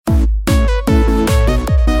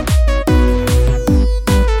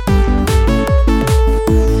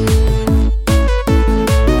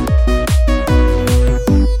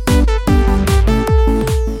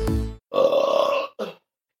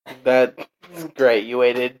That's great. You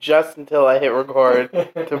waited just until I hit record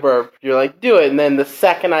to burp. You're like, do it, and then the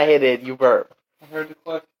second I hit it, you burp. I heard the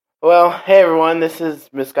click. Well, hey everyone, this is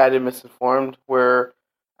Misguided Misinformed. We're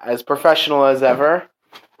as professional as ever.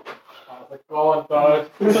 How's it going,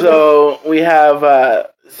 bud? So we have,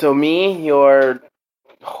 me, your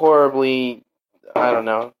horribly, I don't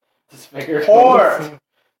know. Disfigured whore.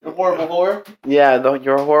 You're horrible whore. Yeah,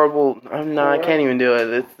 you're horrible. I can't even do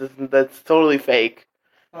it. That's totally fake.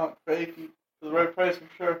 Not fake. For the right price, for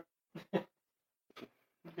sure.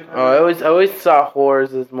 I always thought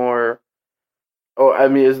whores as more. Oh, I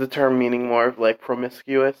mean, is the term meaning more of like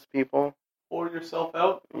promiscuous people? Whore yourself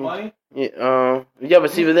out for money? Yeah,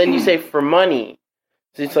 but then you say for money.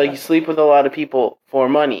 So it's like you sleep with a lot of people for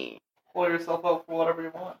money. Whore yourself out for whatever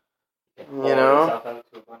you want. You Whore know? yourself out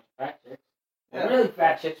to a bunch of fat chicks. Yeah. Really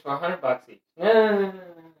fat chicks for $100 each.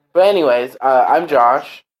 But anyways, I'm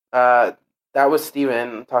Josh. That was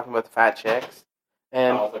Steven talking about the fat chicks.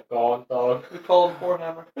 And How's it going, dog? We call him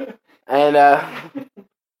Whorehammer. and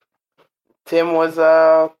Tim was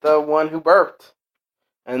the one who burped.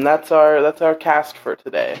 And that's our cast for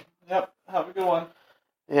today. Yep, have a good one.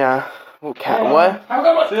 Yeah. What? Have a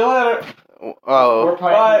good one. See you later. Oh. We're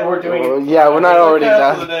playing. Bye. We're doing. Yeah, we're not already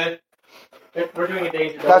Cast for done. the day. We're doing a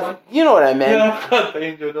Danger That's, Dolan. you know what I meant. Yeah,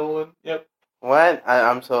 Danger Dolan. Yep. What?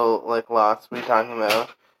 I'm so lost. What are you talking about?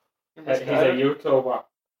 He's a YouTuber.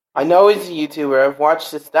 I know he's a YouTuber. I've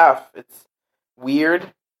watched his stuff. It's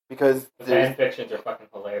weird because The fan fictions are fucking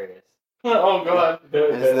hilarious. Oh god.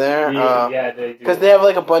 Is there? Yeah, they do. because they have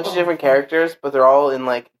like a bunch of different characters, but they're all in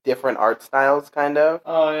like different art styles, kind of,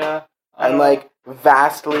 Oh yeah. and like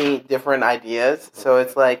vastly different ideas. So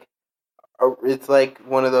it's like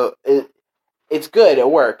one of the. It's good. It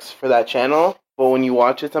works for that channel, but when you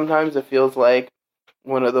watch it, sometimes it feels like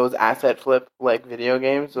one of those asset flip like video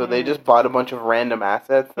games where they just bought a bunch of random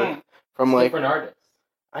assets from like. different artists.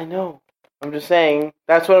 I know. I'm just saying.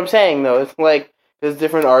 That's what I'm saying, though. It's like there's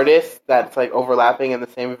different artists that's like overlapping in the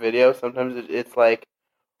same video. Sometimes it's like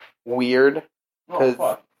weird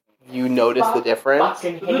because you notice the difference.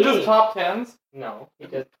 Fucking Is it just top tens? No,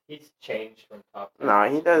 he's changed from top. No,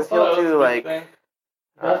 he does. Oh, He'll do like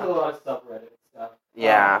He does a lot of subreddit stuff.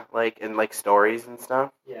 yeah, like and like stories and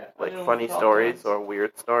stuff, Yeah. like Yeah, funny top stories tens. or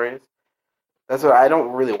weird stories. That's what I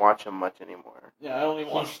don't really watch him much anymore. Yeah, I only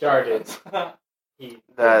watched started. top The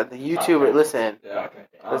YouTuber. Listen, Yeah.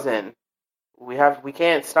 listen. We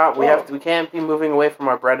can't stop. We can't be moving away from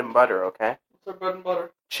our bread and butter. Okay. What's our bread and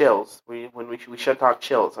butter? Chills. We should talk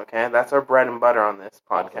chills, okay? That's our bread and butter on this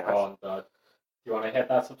podcast. You want to hit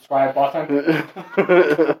that subscribe button?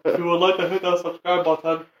 If you would like to hit that subscribe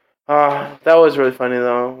button. That was really funny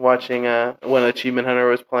though, watching when Achievement Hunter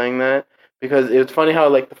was playing that, because it was funny how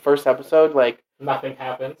like the first episode, like Nothing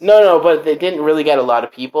happens. no, but they didn't really get a lot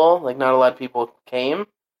of people. Like not a lot of people came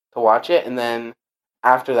to watch it, and then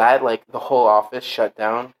after that, like the whole office shut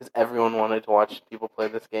down because everyone wanted to watch people play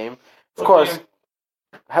this game. Of course,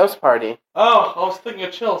 House Party. Oh, I was thinking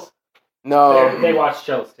of Chills. No, They watch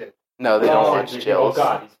Chills too. no, they don't watch Oh Chills.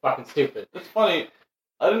 god, he's fucking stupid. It's funny.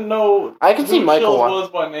 I didn't know I can see who Michael Chills was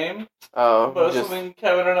by name, Oh, but it's just something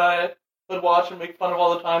Kevin and I would watch and make fun of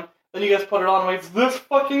all the time. Then you guys put it on, and I'm like, it's this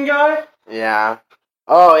fucking guy? yeah.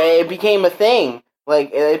 Oh, it became a thing.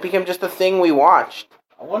 Like it became just a thing we watched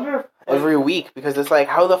I wonder if every week because it's like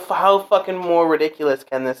how fucking more ridiculous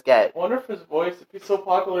can this get? I wonder if his voice, if he's so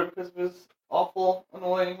popular because of his awful,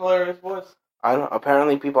 annoying, hilarious voice. I don't.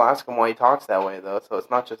 Apparently, people ask him why he talks that way though, so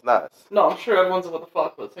it's not just us. No, I'm sure everyone's what the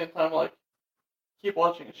fuck, but at the same time, like, keep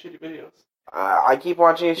watching his shitty videos. I keep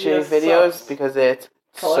watching his shitty Yeah, it videos sucks. because it's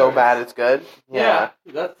so Hilarious. bad it's good. Yeah.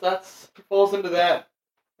 That's he falls into that.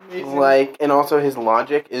 Amazing. Like, and also his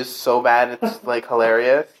logic is so bad it's like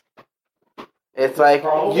hilarious. It's like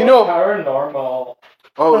you know. paranormal.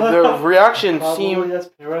 Oh, the reactions seem. Probably as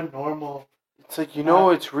paranormal. It's like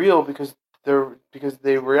it's real because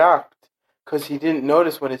they react. Because he didn't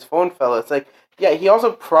notice when his phone fell. It's like, yeah, he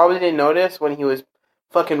also probably didn't notice when he was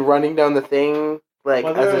fucking running down the thing, like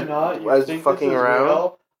Whether or not you as think fucking this is around.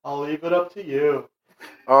 real, I'll leave it up to you.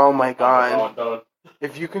 Oh my god! Dog.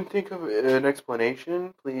 If you can think of an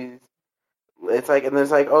explanation, please. It's like, and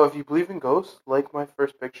there's like, oh, if you believe in ghosts, like my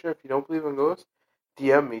first picture. If you don't believe in ghosts,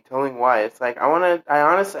 DM me telling why. It's like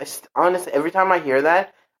honestly, every time I hear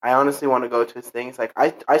that, I honestly want to go to his thing. It's like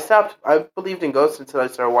I believed in ghosts until I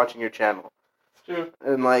started watching your channel. It's true.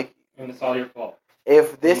 And like, And it's all your fault.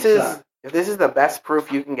 if this You is suck. if this is the best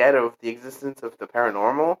proof you can get of the existence of the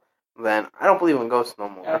paranormal, then I don't believe in ghosts no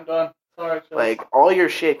more. Yeah, I'm done. Sorry, Chills. Like all your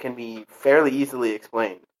shit can be fairly easily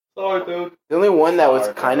explained. Sorry, dude. The only one that was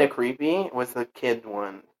Sorry, kind of bro. creepy was the kid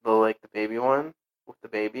one, the baby one with the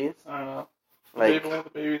babies. I don't know. Like, One of the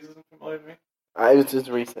babies isn't familiar to me. it's just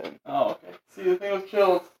recent. Oh, okay. See, the thing with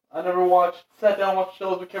Chills, I never sat down and watched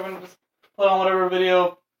Chills, but Kevin would just put on whatever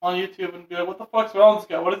video on YouTube and be like, what the fuck's wrong with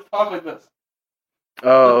this guy? Why does he talk like this?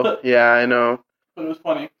 Oh, yeah, I know. But it was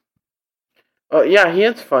funny. Oh, yeah, he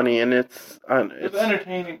is funny, and it's It's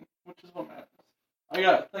entertaining, which is what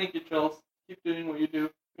matters. Thank you, Chills. Keep doing what you do,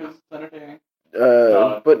 because it's entertaining.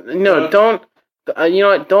 But no, don't. You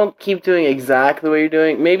know what? Don't keep doing exactly what you're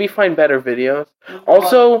doing. Maybe find better videos.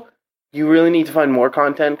 Also, you really need to find more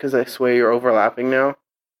content because I swear you're overlapping now.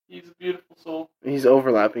 He's a beautiful soul. He's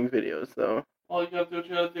overlapping videos though. All you gotta do what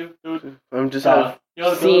you gotta do, dude. I'm just Uh, You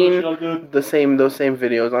gotta do what seen you gotta do. those same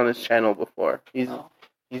videos on his channel before. He's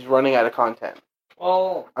running out of content.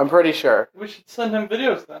 Well, I'm pretty sure. we should send him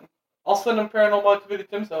videos then. I'll send him Paranormal Activity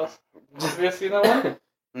Tim's house. Have you guys seen that one?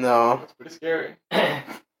 No. That's pretty scary.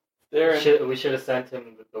 Darren. we should have sent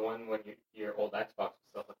him the one when your old Xbox was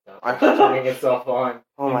still hooked I- up, turning itself on.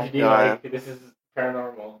 Oh my You'd be god. like, this is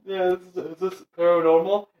paranormal. Yeah, is this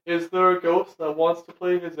paranormal? Is there a ghost that wants to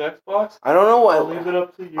play his Xbox? I don't know I'll leave what. it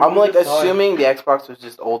up to you. I'm to like decide. assuming the Xbox was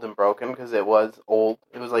just old and broken because it was old.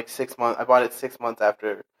 It was like 6 months. I bought it 6 months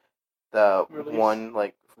after the Release. one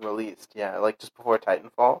like released. Yeah, like just before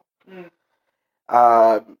Titanfall. Mm.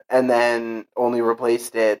 And then only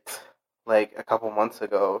replaced it like a couple months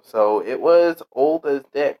ago. So it was old as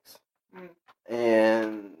dicks. Mm.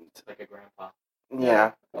 And Like a grandpa.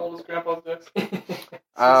 yeah, All his grandpa's dicks.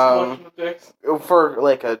 Um, Selection of dicks. for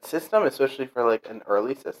like a system, especially for like an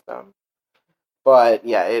early system. But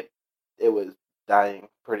yeah, it was dying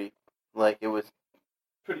pretty. Like it was,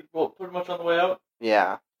 Pretty much on the way out.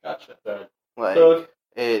 yeah, Gotcha. But like Good.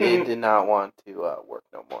 it did not want to work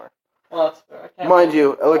no more. Well, that's fair. I can't Mind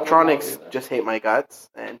you, I don't know electronics either. just hate my guts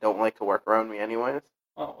and don't like to work around me anyways.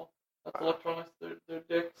 Oh, that's electronics. They're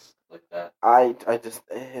dicks like that. I just,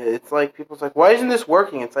 it's like people's like, why isn't this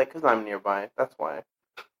working? It's like, because I'm nearby. That's why.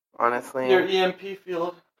 Honestly. Your EMP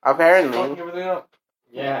field. Fucking Apparently. everything up.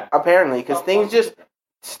 yeah. Apparently, because Stop things fucking just with it.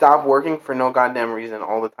 stop working for no goddamn reason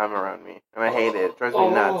all the time around me. And I hate it. It drives me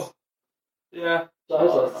nuts. Yeah. I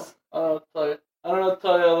Does don't know. I don't know what to tell you. I don't know what to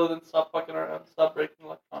tell you other than stop fucking around. Stop breaking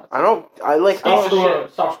electronics. I don't, I like,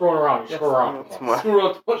 Stop screwing around. Yes. Screw around. It's my- Screw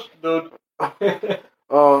up, push, dude.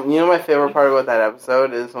 oh, you know my favorite part about that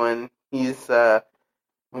episode is when he's,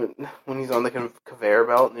 when he's on the conveyor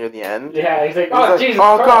belt near the end. Yeah, he's like, He's oh, like, Jesus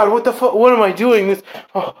oh Christ. god, what the fuck? What am I doing? This,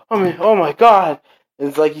 oh my god!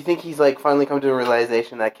 It's like you think he's like finally come to a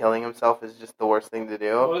realization that killing himself is just the worst thing to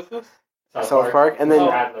do. What is this? South Park, and then Oh.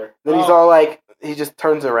 Adler. then he's all like, he just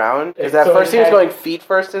turns around because It's at so first he was head- going feet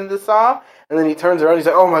first into the saw, and then he turns around. He's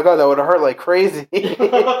like, oh my god, that would have hurt like crazy.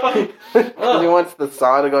 'Cause he wants the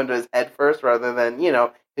saw to go into his head first rather than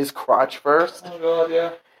his crotch first. Oh god,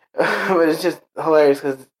 yeah. But it's just hilarious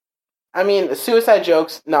because, I mean, suicide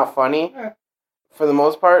jokes not funny Yeah. for the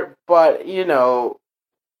most part, but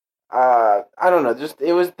I don't know. Just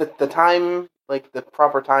it was the time, like the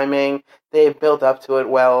proper timing. They built up to it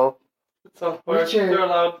well. South Park. Richard. They're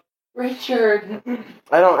allowed. Richard.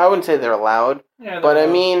 I wouldn't say they're loud, Yeah, but they're I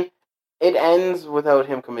allowed. mean, it ends without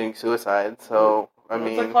him committing suicide. So I It's a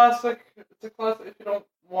mean, classic. It's a classic. If you don't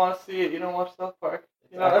want to see it, you don't watch South Park.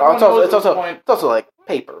 You know, It's everyone also- knows it's at this also- point. it's also like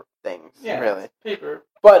paper things, Yeah, really. it's paper.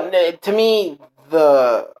 But to me,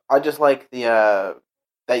 I just like the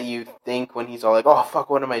that you think when he's all like, "Oh fuck,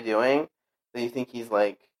 what am I doing?" That you think he's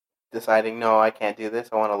like deciding, "No, I can't do this.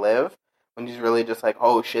 I want to live." When he's really just like,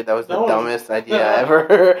 "Oh shit, that was the No. dumbest idea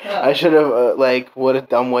ever. Yeah. I should have what a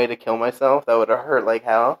dumb way to kill myself. That would have hurt like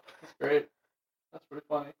hell." That's great. That's pretty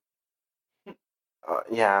funny.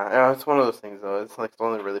 Yeah, it's one of those things though. It's like it's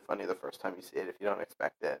only really funny the first time you see it if you don't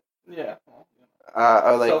expect it. Yeah. Well,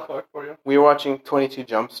 Or like South Park for you. we were watching 22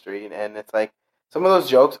 Jump Street, and it's like some of those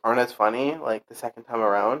jokes aren't as funny like the second time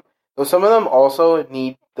around. Though some of them also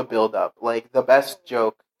need the build up. Like the best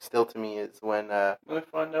joke still to me is when When I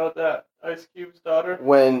find out that Ice Cube's daughter.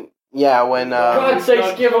 when God's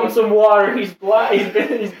sakes, give him some water. He's black. He's black.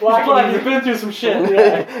 He's black. He's been through some shit.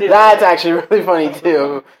 Yeah. That's actually really funny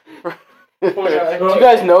too. Do you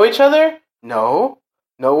guys know each other? No.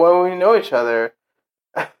 No, why would we know each other?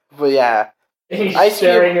 But yeah, He's Ice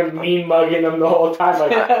staring and mean mugging him the whole time.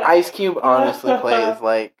 Like, Ice Cube honestly plays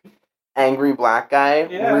like angry black guy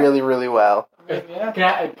Yeah. really, really well. I mean, yeah.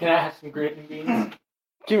 can I have some green beans?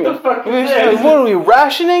 Give me. The fuck is What this? are we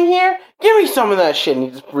rationing here? Give me some of that shit. And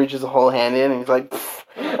he just reaches a whole hand in, and he's like, "Pfft."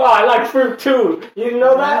 Oh, I like fruit too. You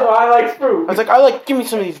know that? Oh, I like fruit. I was like, give me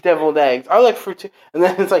some of these deviled eggs. I like fruit too. And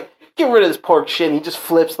then it's like, get rid of this pork shit, and he just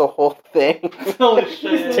flips the whole thing. Holy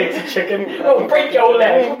shit. Takes a chicken. Oh, break your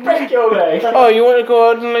leg! Break your leg! Oh, you want to go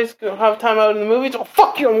out and have time out in the movies? Oh,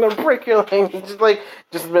 fuck you! I'm gonna break your leg. He's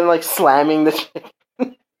just been like slamming the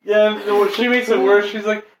chicken. Yeah, and she makes it worse. She's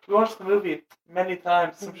like, we watched the movie many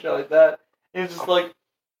times, some shit like that. And it's just like,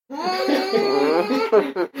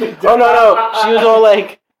 Oh no! She was all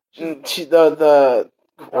like, the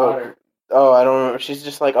daughter. Oh, I don't remember. She's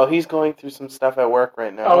just like, oh, he's going through some stuff at work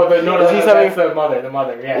right now. Oh, no, He's that's the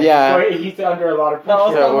mother, yeah. Yeah. He's under a lot of no, I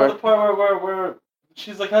was pressure. talking about the part where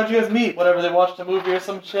she's like, how'd you guys meet? Whatever, they watched a movie or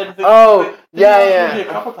some shit. Oh, they yeah, watched the yeah. movie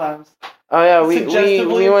a couple times. Oh yeah, we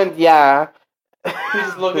Suggestively? went, yeah. He's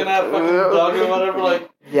just looking at fucking dog or whatever, like,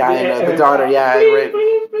 Yeah, I know, the daughter, yeah, right.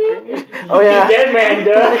 Oh yeah. Dead man,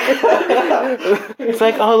 duh. It's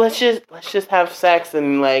like, oh, let's just have sex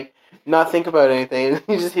and like not think about anything.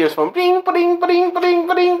 You just hear his phone, bing, bing, bing, bing,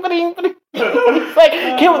 bing, bing, bing. It's like,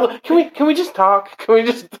 can we just talk? Can we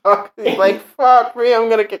just talk? He's like, fuck me, I'm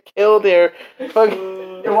gonna get killed here. Fuck.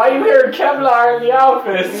 Why are you wearing Kevlar in the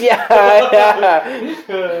office? Yeah.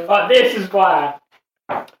 Oh, this is why.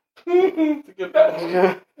 it's a good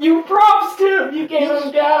point. You props to him. You gave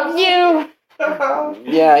him gas. You.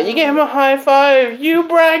 Yeah, you gave him a high five. You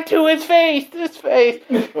bragged to his face.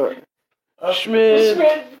 Schmidt.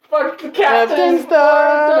 Schmidt fucked the Captain's captain's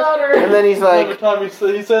daughter. And then he's Every like, time he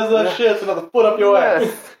says that shit, it's another foot up your ass.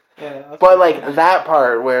 yes. Yeah, that's But pretty like that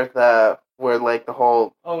part where like the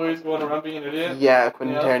whole oh, he's going around being an idiot? yeah,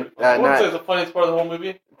 Quentin Yeah, Tarantino. I wouldn't say it's the funniest part of the whole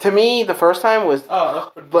movie. To me, the first time was Oh, that's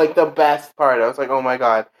pretty like the best part. I was like, oh my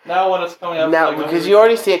god. Now when it's coming up... Now, like, because you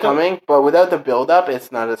already see it coming, but without the build up,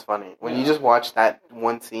 it's not as funny. When you Yeah. just watch that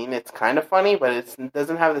one scene, it's kind of funny, but it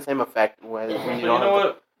doesn't have the same effect when But you you don't know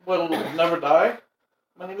have what'll never die?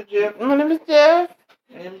 My name is Jeff. My name is Jeff.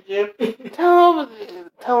 My name is Jeff. Tell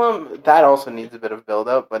him that also needs a bit of build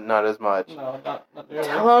up, but not as much. No, not really.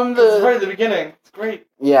 Tell him It's right at the beginning. It's great.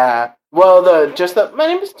 yeah. Well, my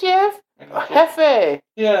name is Jeff. Jefe.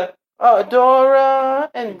 Yeah. Dora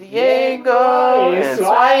and Diego and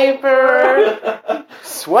Swiper.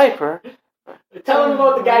 Swiper. Tell him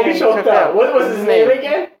about the guy who choked out. What was his name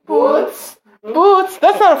again? Boots. Boots.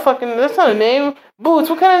 That's not a name. Boots.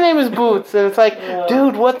 What kind of name is Boots? And it's like,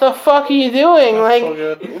 dude, what the fuck are you doing? That's Like, so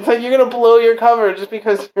good. it's like you're gonna blow your cover just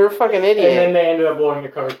because you're a fucking And then idiot. they ended up blowing the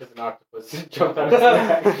cover because an octopus jumped on his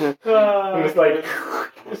back. It was like,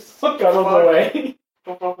 scuttled away.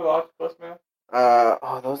 Don't fuck with octopus, man.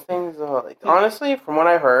 Those things. Like, honestly, from what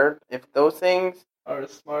I heard, if those things, Are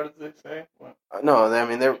as smart as they say. What? no, I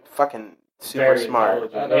mean they're fucking super Very smart.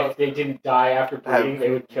 intelligent. I know. If they didn't die after breeding, they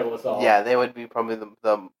would kill us all. Yeah, they would be probably the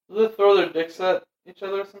Do they throw their dicks at each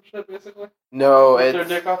other or some shit, basically? no. Rip their It's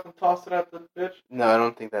dick off and toss it at the bitch? no, I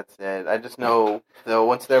don't think that's it. I just know though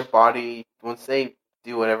once they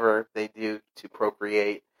do whatever they do to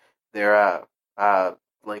procreate, their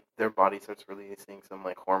like their body starts releasing some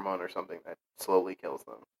like hormone or something that slowly kills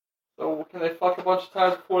them. So can they fuck a bunch of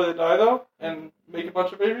times before they die, though? And make a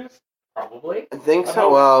bunch of babies? Probably. I think I so.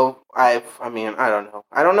 hope- Well, I mean, I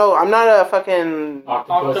don't know. I'm not a fucking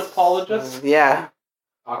Octopus. Octopologist? yeah.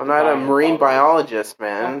 I'm not a marine biologist,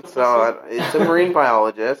 man. Octopus. So it's a marine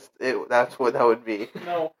biologist. That's what that would be.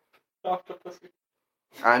 No. Octopus.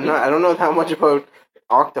 I don't know that much about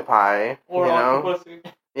octopi. Or you know? octopusy.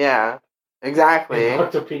 Yeah. Exactly.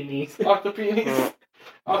 Octopenis. Octopenis.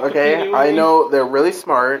 Okay, Octopini. I know they're really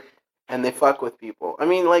smart and they fuck with people. I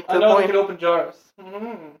mean, like to I the know they point. can open jars.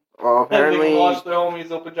 Mm-hmm. Well, And they apparently, can watch their homies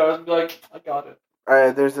open jars and be like, I got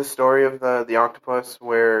it. there's this story of the octopus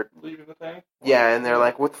where Leaving the thing. yeah, and they're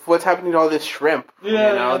like, what's happening to all this shrimp?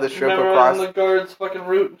 Yeah, you know, the shrimp memorizing across. the guard's fucking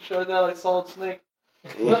route and shit like that, like Solid Snake.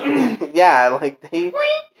 Yeah, like they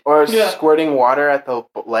or Yeah. squirting water at the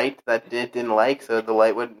light that it didn't like, so the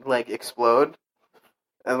light would like explode.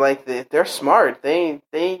 And like they're smart. They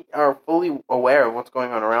are fully aware of what's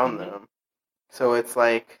going on around Mhm. them. So it's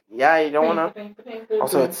like, yeah, you don't want to.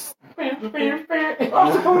 Also, it's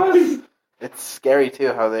Octopus. it's scary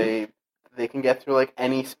too how they can get through like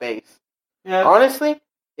any space. Yeah, Honestly,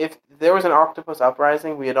 if there was an octopus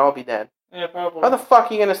uprising, we'd all be dead. yeah, probably. How the fuck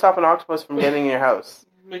are you gonna stop an octopus from getting in your house?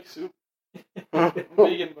 Make soup. What,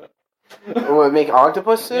 Vegan, but. make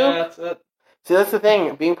octopus soup? Yeah, that's it. See, that's the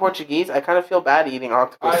thing. Being Portuguese, I kind of feel bad eating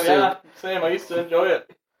octopus soup. Yeah, same. I used to enjoy it.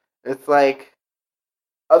 It's like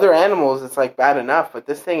other animals. It's like bad enough, but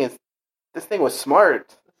this thing was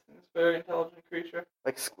smart. It's a very intelligent creature.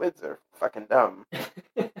 Like squids are fucking dumb.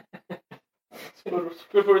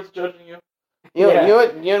 Squidward's judging you. You know, Yeah.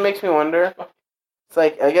 you know what makes me wonder? It's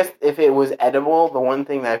like, I guess if it was edible, the one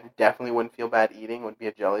thing that I definitely wouldn't feel bad eating would be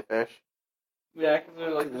a jellyfish. Yeah, because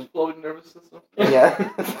they're like exploding nervous system. Yeah,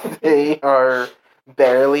 they are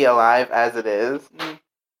barely alive as it is.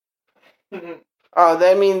 Oh,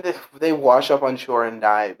 I mean, they wash up on shore and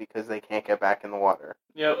die because they can't get back in the water.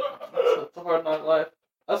 Yep, it's a hard knock life.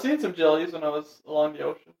 I've seen some jellies when I was along the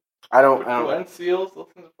ocean. I don't. And seals, those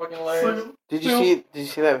things are fucking hilarious. Did you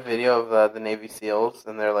see that video of the Navy SEALs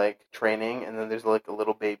and they're like training and then there's like a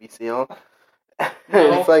little baby seal?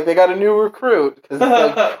 No. It's like they got a new recruit because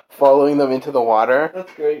it's like following them into the water.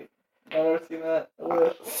 That's great. I've never seen that. I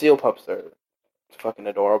wish. Seal pups are fucking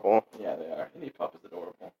adorable. Yeah, they are. Any pup is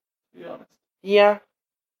adorable, to be honest. Yeah.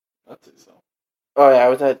 I'd say so. Oh yeah, I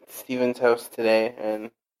was at Steven's house today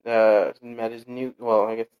and met his new. Well,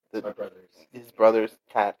 I guess My brothers. his brother's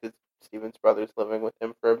cat. Because Steven's brother's living with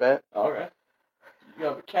him for a bit. Okay. You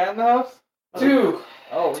have a cat in the house? 2.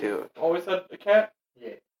 Oh, Two. you always had a cat?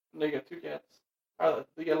 Yeah. They got 2 cats. How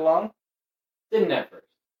they get along? Didn't at first.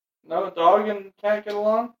 No, dog and cat get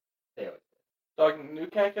along? They always Dog and new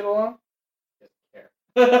cat get along? doesn't care.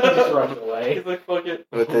 He just runs He's away. like, fuck it.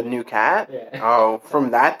 With the new cat? Yeah. Oh,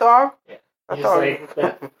 from that dog? Yeah. That He's dog. like,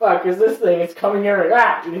 the fuck is this thing? It's coming here.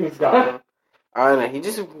 Ah! And he's gone. I don't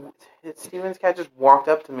know. Steven's cat just walked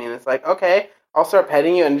up to me and it's like, okay, I'll start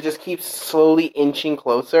petting you, and it just keeps slowly inching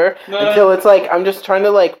closer until it's like I'm just trying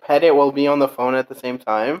to like pet it while being on the phone at the same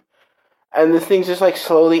time, and this thing's just like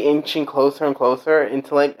slowly inching closer and closer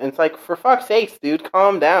until like it's like, for fuck's sakes, dude,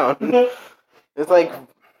 calm down. It's like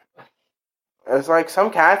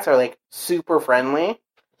some cats are like super friendly.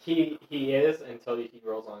 He is until he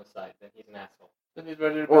rolls on his side. Then he's an asshole. Then he's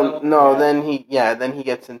ready to Well, battle. no, Yeah. then he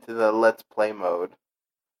gets into the let's play mode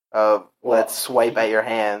of Well, let's swipe at your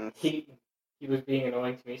hands. He was being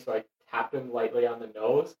annoying to me, so I tapped him lightly on the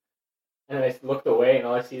nose, and then I looked away, and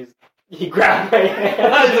all I see is he grabbed my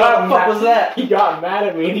hand. What the fuck was that? He got mad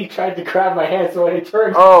at me, and he tried to grab my hand, so when I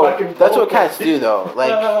turned, Oh, he fucking that's broke what cats it. do though.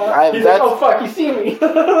 Like He's that's like, oh fuck, you see me?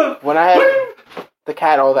 when I had the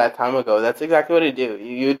cat all that time ago. That's exactly what it'd do.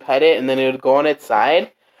 You would pet it, and then it would go on its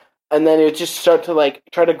side, and then it would just start to like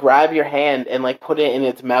try to grab your hand and like put it in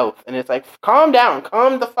its mouth, and it's like, calm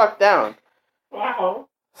the fuck down. Wow.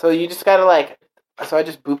 So you just gotta like, so I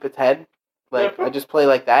just boop its head, like Yeah. I just play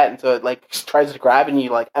like that, and so it like tries to grab, and you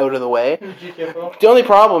like out of the way. GK, The only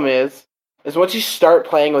problem is once you start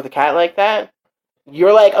playing with a cat like that,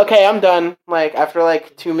 you're like, okay, I'm done. Like after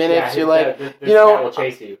like 2 minutes, you're like, this you know, cat will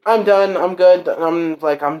chase you. I'm done. I'm good. I'm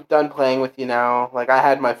done playing with you now. Like I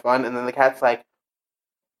had my fun, and then the cat's like,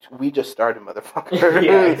 we just started, motherfucker.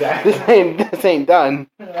 Yeah, exactly. This ain't done.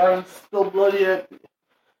 I haven't spilled blood yet.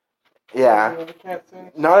 Yeah. The cat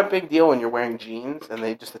sings. Not a big deal when you're wearing jeans and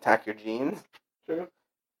they just attack your jeans. True.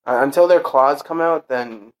 Until their claws come out,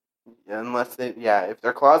 then if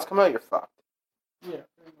their claws come out, you're fucked. Yeah,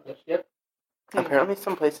 pretty much. Yep. Apparently,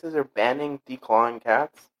 some places are banning declawing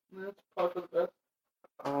cats. That's probably for the best.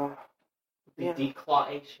 The Yeah.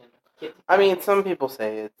 declawation. I mean, some people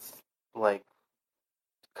say it's like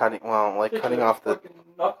cutting off the. fucking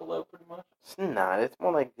knuckle out pretty much. It's not. It's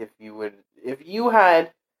more like if you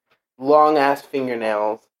had long ass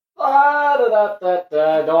fingernails.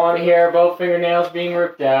 Don't want to hear about fingernails being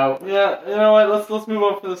ripped out. Yeah, you know what? Let's move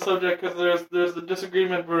on from the subject because there's a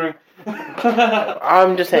disagreement brewing.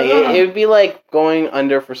 I'm just saying it would be like going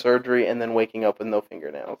under for surgery and then waking up with no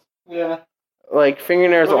fingernails. Yeah. Like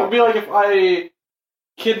fingernails. It would be like if I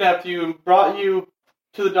kidnapped you and brought you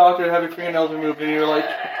to the doctor to have your fingernails removed, and you're like,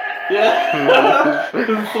 yeah. This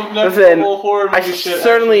is some next Listen, level horror movie I shit.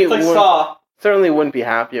 certainly It's like would- Saw. Certainly wouldn't be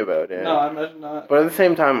happy about it. No, I imagine not. But at the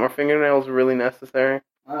same time, are fingernails really necessary?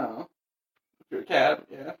 I don't know. If you're a cat,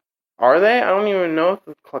 yeah. Are they? I don't even know if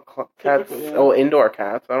the cats. Typically, yeah. Oh, indoor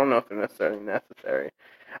cats. I don't know if they're necessarily necessary.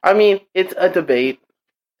 I mean, it's a debate,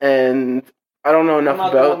 and I don't know I'm enough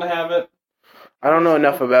not the about. one to have it. I don't know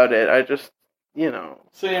enough about it. I just,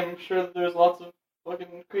 Same. I'm sure that there's lots of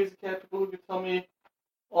fucking crazy cat people who could tell me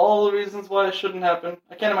all the reasons why it shouldn't happen.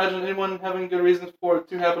 I can't imagine anyone having good reasons for it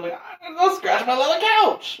to happen. Like, don't scratch my little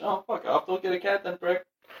couch. Oh, fuck off. Don't get a cat then, prick.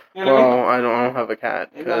 You know what I mean? Well, I don't have a cat.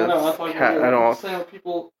 I know, I'm 'cause talking cat. about I don't. I'm saying with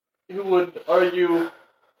people who would argue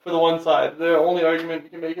for the one side. Their only argument you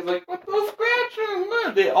can make is like, what the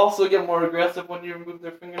scratching? They also get more aggressive when you remove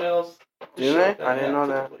their fingernails. Do they? I didn't know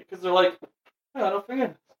that. Because they're like, I got no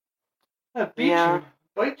fingernails. I beat Yeah. you,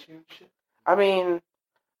 bite you and shit. I mean,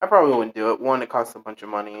 I probably wouldn't do it. One, it costs a bunch of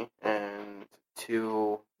money, and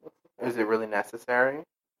two, is it really necessary?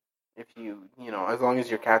 If as long as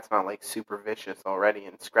your cat's not like super vicious already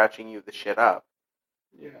and scratching you the shit up,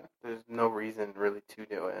 Yeah, there's no reason really to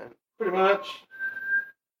do it. pretty much.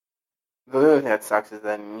 The other thing that sucks is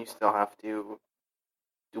then you still have to,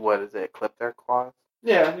 clip their claws?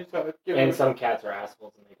 Yeah, you gotta give And it. some cats are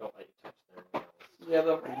assholes and they don't let you touch their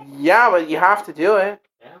nails. Yeah, Yeah, but you have to do it.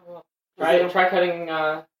 Yeah, well, try cutting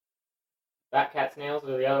that cat's nails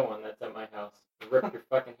or the other one that's at my house. Rip your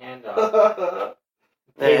fucking hand off.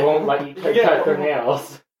 They Yeah. won't let you cut their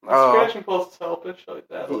nails. Oh. Scratching posts help and shit like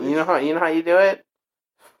that. You know how you do it?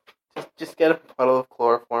 Just get a puddle of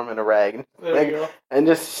chloroform and a rag, There you go. and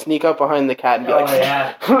just sneak up behind the cat and be Oh, like,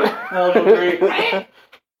 yeah. That'll go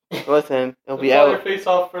great. listen, it'll be Pull your out. face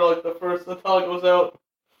off for like the first until it goes out.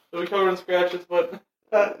 It'll be covered in scratches, but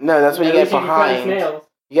No, that's when you At get least can cut his behind. nails.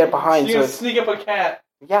 You get behind, you so can it's, sneak up a cat.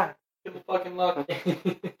 yeah. Get the fucking luck.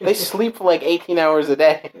 They sleep for like 18 hours a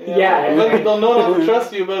day. Yeah. They'll know not to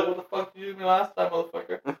trust you, but what the fuck did you do to me last time,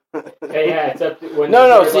 motherfucker? Yeah, except when No, you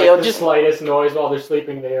no, hear, see, like, it'll the just- slightest noise while they're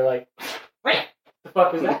sleeping, they're like, the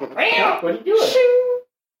fuck is that? What are you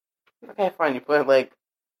doing? Okay, fine. You put like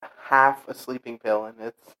half a sleeping pill in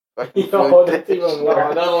its fucking Yo, food that's dish. even No,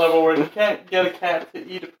 worse. that'll never work. You can't get a cat to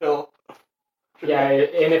eat a pill. Yeah,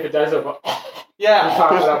 and if it does, it'll go, Yeah. You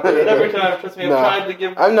talk about it. Every time, trust me, I've No. tried to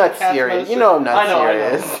give I'm not cats serious. medicine. You know I'm not I know.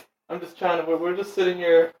 serious. I'm just trying to. We're just sitting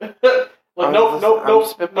here. like, I'm nope.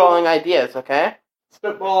 spitballing ideas, okay?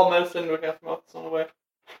 Spitball medicine to a cat's mouth. It's on the way.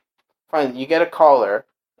 Fine. You get a collar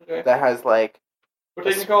Okay. that has like We're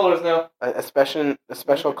taking callers now. a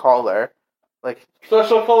special collar, like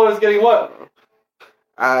Special callers getting what?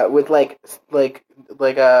 with like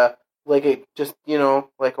a just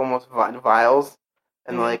like almost vials,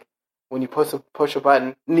 and Mhm. like when you push a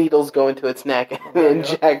button, needles go into its neck and There it you go.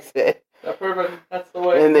 injects it. Yeah, perfect. That's the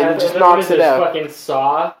way. And then What just is knocks it this, out. fucking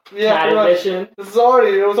Saw Yeah, cat pretty much. edition. It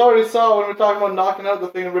was already saw when we were talking about knocking out the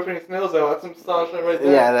thing and ripping its nails out. That's some saw shit right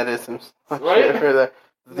there. Yeah, that is some Right? for the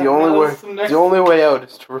That only way. was some next- The only way out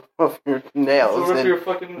is to remove your nails. So rip and- your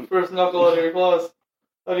fucking first knuckle out of your claws.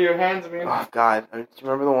 Out of your hands, I mean. Oh God! Do you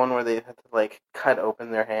remember the one where they had to like cut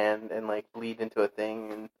open their hand and like bleed into a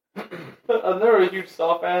thing? I'm never a huge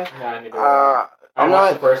Saw fan. Nah, neither And was I I'm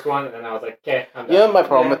watched not. the first one, and then I was like, okay, I'm done. You know my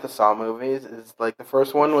problem Yeah. with the Saw movies is like the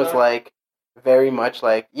first one was Sorry. like very much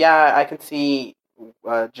like I can see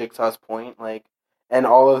Jigsaw's point, like, and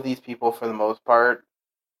all of these people for the most part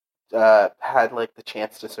had like the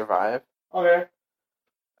chance to survive, Okay.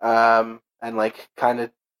 and like kind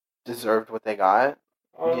of deserved what they got.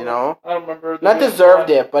 I You know, don't remember. not deserved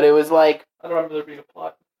it, but it was like I don't remember there being a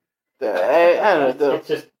plot. I don't know. It's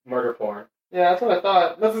just murder porn. Yeah, that's what I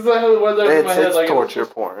thought. That's exactly what was in my head. It's Like, torture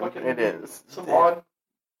just porn. fucking It is. Some odd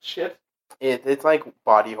shit. It's like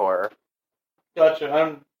body horror. Gotcha. I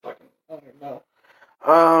don't even know.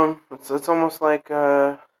 It's almost like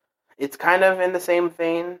it's kind of in the same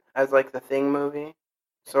vein as like the Thing movie,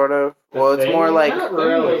 sort of. The Well, it's Thing? more like Not It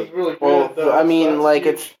really. was really good. well, though, I so mean, that's like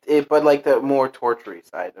huge. but like the more torture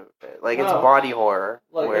side of it. Like it's Oh. body horror,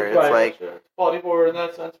 Like, where it's it's right, like sure. It's body horror in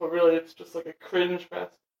that sense, but really it's just like a cringe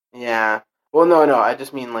fest. yeah. Well, no, I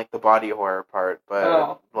just mean like the body horror part, but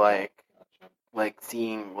Oh. like Gotcha.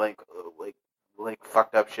 seeing like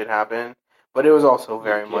fucked up shit happen. But it was also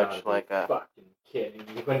very You much gotta be like a fucking kidding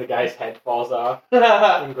me when the guy's head falls off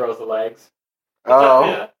yeah. and grows the legs.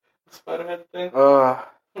 oh. The Spider-Man thing. Those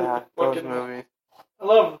Fucking- movies. I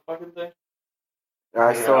love the fucking thing. I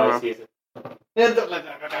And still all he remember. sees it. Yeah,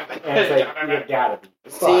 And it's like, you gotta be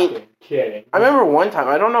See, fucking kidding. I remember one time.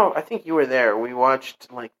 I don't know. I think you were there. We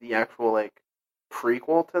watched like the actual like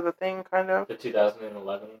prequel to the Thing, kind of. The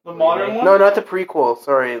 2011. The modern remake. one? No, not the prequel.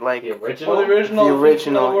 Sorry, like The Oh, original? the original. the Things from Another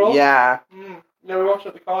original. World? Yeah, Yeah, we watched it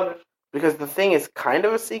at the college. because the Thing is kind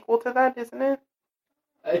of a sequel to that, isn't it?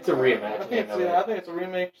 It's a I reimagining think it's of I it. think it's a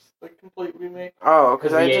remake, just like complete remake. Oh,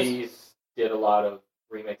 Because because the I just 80s did a lot of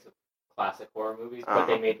remakes of classic horror movies, but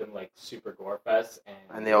they made them like super gore fest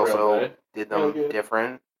and they real also good, did them Real good.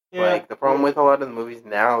 different. Yeah. Like the problem with a lot of the movies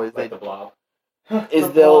now is like they the Blob. is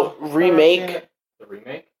The they'll Blob. I've remake- seen it. The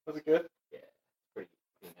remake. Was it good? Pretty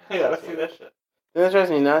I gotta see that shit. what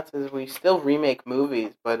drives me nuts is we still remake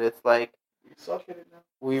movies, but it's like You suck at it now.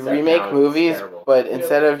 we That remake sounds movies, terrible. but Yeah.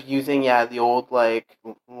 instead of using the old like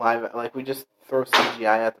live, like we just throw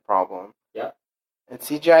CGI at the problem. Yeah. And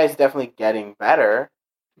CGI is definitely getting better.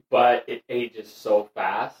 But it ages so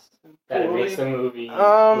fast that it Poorly. makes the movie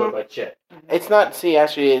Um, look like shit. It's not. See,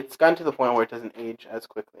 actually, it's gotten to the point where it doesn't age as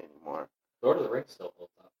quickly anymore. Lord of the Rings still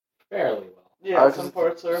holds up fairly well. Yeah, 'cause some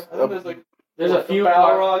parts are. I think there's like There's a few the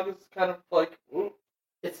parts. Balrog is kind of like ooh.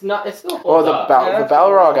 It's not. It still holds Well, the up. Yeah, the that's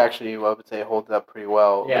Balrog cool. actually, I would say, holds up pretty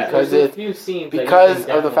well yeah, because there's a it's few scenes that you because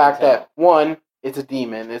can of the definitely fact tell. that one, it's a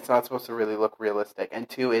demon. It's not supposed to really look realistic, and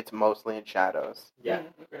two, it's mostly in shadows, Yeah.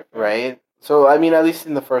 Okay, fair. right? So, I mean, at least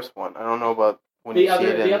in the first one, I don't know about when The you see other,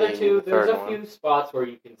 it in the other two, the there's third a one. few spots where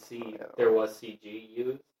you can see Yeah. there was CG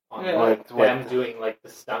used. on Yeah. like, What- them doing like the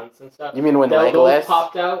stunts and stuff. You mean when Those Legolas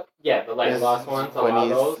popped out? Yeah, the Legolas is ones. A when lot of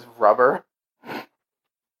he's those. rubber?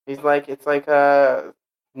 He's like it's like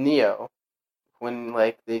Neo when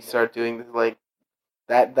like they start doing this, like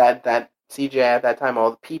that CGI at that time.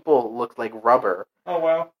 All the people looked like rubber Oh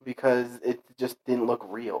wow. because it just didn't look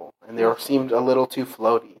real and they seemed a little too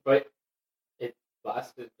floaty. But it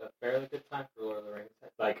lasted a fairly good time for Lord of the Rings.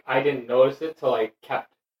 Like I didn't notice it till I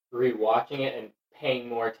kept rewatching it and paying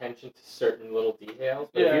more attention to certain little details.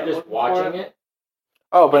 But if Yeah, you're just looking watching for it,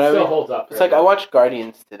 Oh, but it I still mean, holds up. it's very like I well. watched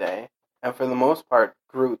Guardians today, and for the most part,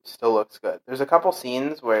 Groot still looks good. There's a couple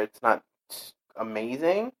scenes where it's not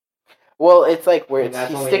amazing. Well, it's like where And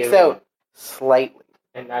that's he only sticks his- out slightly.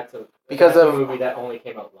 And that's a Because that's of- a movie that only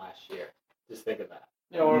came out last year. Just think of that.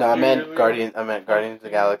 Yeah, or a No, I few meant years ago. Guardians. I meant Guardians of the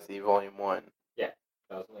Galaxy Volume 1.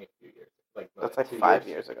 That was only a few years. Like what, That's like 2 5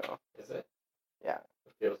 years ago. Is it? Yeah.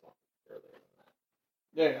 It feels long earlier than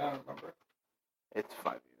that. Yeah, I don't remember. It's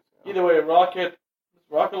 5 years ago. Either way, Rocket. Does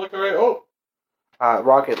Rocket look alright? Oh,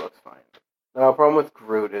 Rocket looks fine. The problem with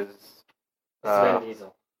Groot is, It's Uh, Vin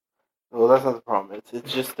Diesel. well, that's not the problem.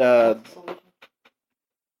 It's just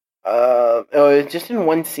it's just in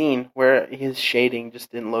one scene where his shading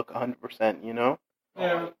just didn't look 100%. You know,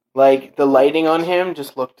 yeah. like the lighting on him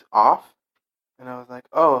just looked off, and I was like,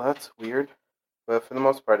 oh, that's weird. But for the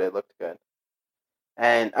most part, it looked good.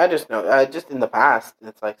 And I just know, just in the past,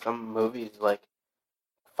 it's like some movies, like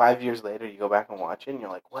 5 years later, you go back and watch it, and you're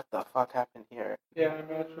like, what the fuck happened here? Yeah, I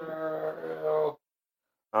imagine.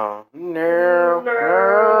 Oh, no.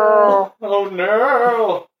 Oh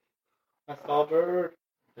no! I saw a bird.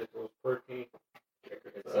 It was pretty.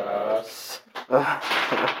 It's us.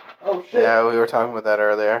 Oh shit. Yeah, we were talking about that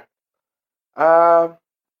earlier.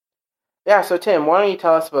 Yeah, so Tim, why don't you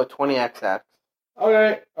tell us about 20XX?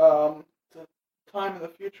 Okay, it's a time in the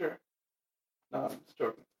future. No, I'm just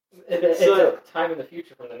joking. It's So- a time in the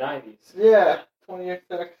future from the 90s. Yeah,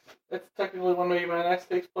 20XX. It's technically when Mega Man X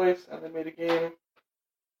takes place, and they made a game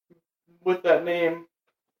with that name,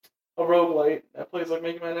 a roguelite that plays like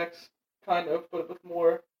Mega Man X, kind of, but with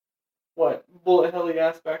more, bullet helly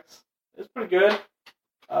aspects. It's pretty good.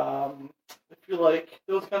 If you like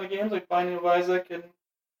those kind of games, like Binding of Isaac, and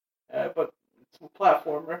but it's a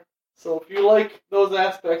platformer. So if you like those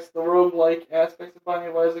aspects, the roguelike aspects of Binding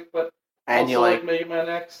of Isaac, but And also you like, Mega Man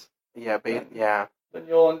X, yeah, yeah. then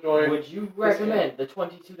you'll enjoy Would you recommend the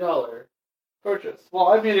 $22? purchase. Well,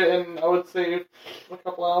 I beat it in, I would say, a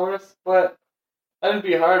couple hours, but I didn't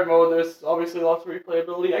beat hard mode. There's obviously lots of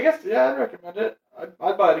replayability. I guess, yeah, I'd recommend it.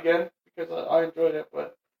 I'd buy it again because I enjoyed it,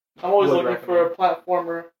 but I'm always Would looking for a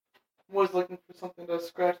platformer. I'm always looking for something to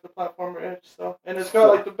scratch the platformer itch. So, and it's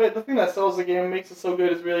got like the thing that sells the game, makes it so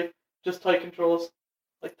good, is really just tight controls,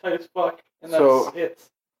 like tight as fuck, and that's So- it.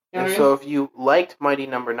 You know And what I so mean? if you liked Mighty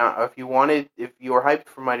Number 9, if you were hyped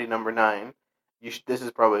for Mighty Number 9, this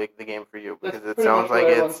is probably the game for you That's because it pretty sounds much like what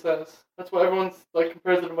everyone it's says. That's what everyone's like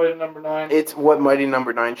compares it to Mighty Number 9. it's what Mighty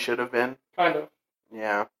Number 9 should have been. Kind of.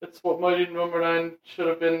 Yeah. It's what Mighty Number 9 should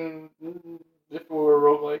have been if it were a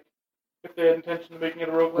roguelike. If they had intention of making it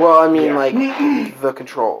a roguelike. Well, I mean, Yeah. like the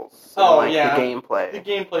controls. Oh, and, like, yeah. the the gameplay,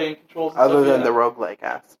 gameplay and controls and other stuff, than yeah. the roguelike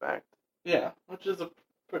aspect. Yeah, which is a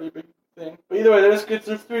pretty big thing. But either way, there's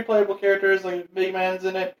 3 playable characters, like Mega Man's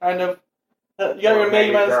in it, kind of. You got Or your Mega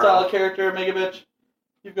Mega Man Girl. style character, Mega Bitch.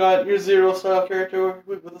 You've got your Zero style character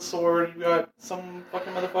with a sword. You've got some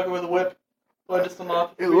fucking motherfucker with a whip. Who I just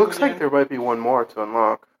unlocked. It looks like there might be one more to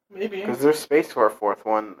unlock Maybe. because there's space for a fourth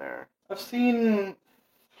one there. I've seen.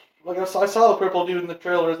 Like, I saw the purple dude in the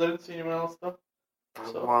trailers. I didn't see anyone else, though.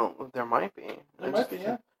 So- Well, there might be. There might be,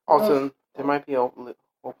 yeah. Also, knows? there might be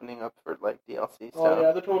opening up for like DLC Oh, stuff.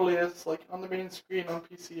 yeah, there totally is. Like, on the main screen on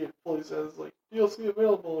PC, it fully says, like, DLC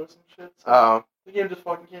available or some shit. So Oh, the game just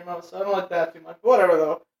fucking came out, so I don't like that too much. But whatever,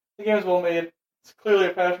 though. The game's well made. It's clearly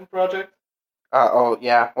a passion project. oh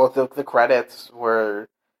yeah. Well, the credits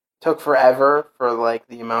took forever for like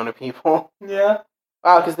the amount of people. Yeah.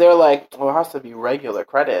 Wow, because they're like, well, it has to be regular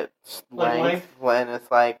credits Like length, when it's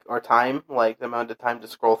like, or time, like the amount of time to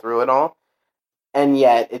scroll through it all. And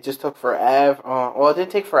yet, it just took forever. Well, it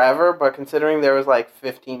didn't take forever, but considering there was like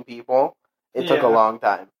 15 people, it took a Yeah. long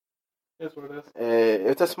time. Is what it is.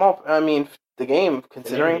 It's a small. I mean, the game,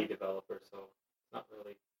 considering. It's an indie developer, so it's not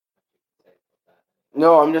really.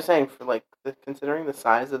 No, I'm just saying for like considering the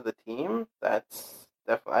size of the team. That's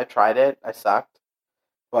definitely. I tried it. I sucked,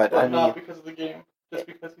 but I But not mean, because of the game. Just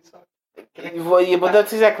because he sucked. well, yeah, but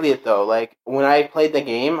that's exactly it though. Like when I played the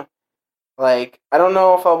game, like I don't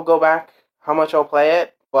know if I'll go back, how much I'll play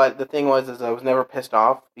it. But the thing is I was never pissed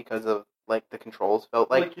off because of like the controls felt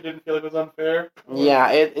like. You didn't feel like it was unfair? Yeah,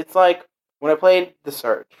 it's like when I played The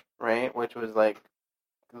Surge, right, which was like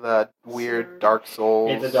the weird Surge. Dark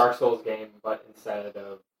Souls. It's a Dark Souls game, but instead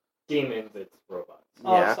of demons, it's robots.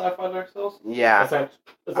 Oh, Yeah. sci-fi Dark Souls. Yeah.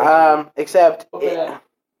 Essentially, Except Oh, yeah.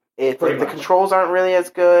 the Pretty much. controls aren't really as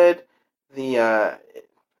good.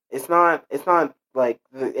 It's not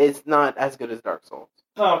as good as Dark Souls.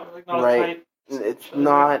 Oh, like not Right. as tight. It's So,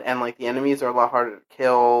 not, and like the enemies are a lot harder to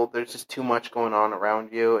kill. There's just too much going on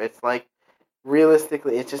around you. It's like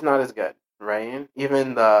realistically, it's just not as good, right?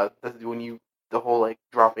 Even the whole like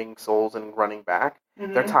dropping souls and running back,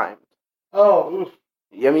 they're Mhm. timed. Oh, oof.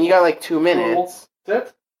 I mean, you got like 2 minutes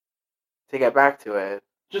That's it? to get back to it.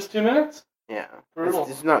 Just 2 minutes? Yeah, Brutal.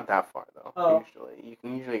 it's not that far though. Oh. Usually, you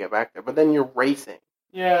can usually get back there, but then you're racing.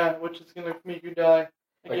 Yeah, which is gonna make you die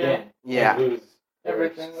again. Yeah. You lose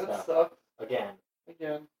Everything. That stuff. sucks. Again.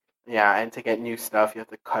 Yeah, and to get new stuff, you have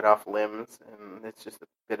to cut off limbs, and it's just a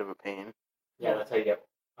bit of a pain. Yeah, that's how you get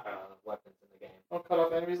weapons in the game. I'll cut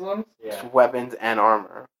off enemies' limbs. Yeah. It's weapons and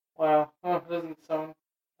armor. Wow. Oh, it doesn't sound.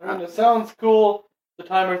 I mean, it sounds cool. The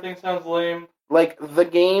timer thing sounds lame. Like the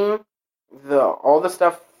game, all the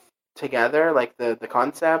stuff together, like the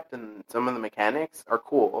concept and some of the mechanics are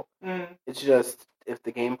cool. Mm. It's just if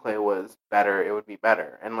the gameplay was better, it would be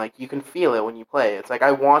better. And like you can feel it when you play. It's like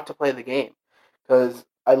I want to play the game because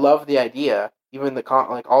I love the idea, even like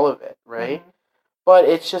all of it, right? Mhm. But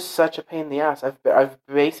it's just such a pain in the ass. I've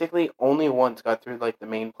basically only once got through like the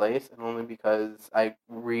main place, and only because I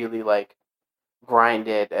really like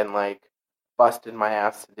grinded and like busted my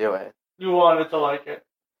ass to do it. You wanted to like it.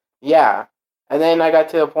 Yeah, and then I got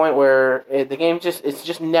to a point where the game it's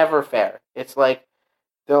just never fair. It's like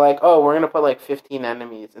they're like, oh, we're gonna put like 15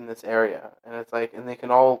 enemies in this area, and it's like, and they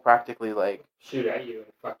can all practically like Shoot at you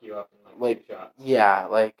and fuck you up in Like, 2 shots. yeah,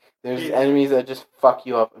 like there's Yeah. enemies that just fuck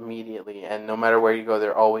you up immediately, and no matter where you go,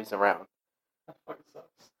 they're always around. That fucking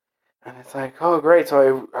sucks. And it's like, oh great,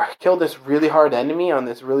 so I killed this really hard enemy on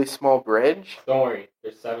this really small bridge. Don't worry,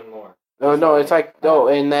 there's 7 more. No, it's like no,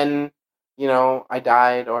 and then I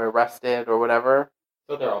died or arrested or whatever,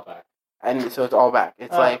 So they're all back. and so it's all back.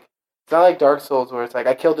 It's Oh. like it's not like Dark Souls where it's like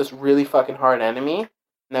I killed this really fucking hard enemy,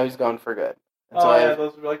 now he's gone for good. And so Oh, yeah, I,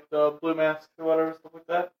 those are like the blue masks or whatever, stuff like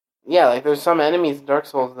that. yeah, like there's some enemies in Dark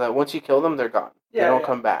Souls that once you kill them, they're gone. Yeah, they don't yeah.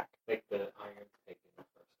 come back. Like the Iron Taken the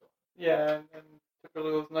first one. Yeah, and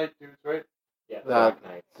particularly those night dudes, right? Yeah, the The- Dark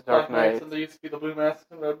Knights. The Dark Knights, Knight. and they used to be the blue masks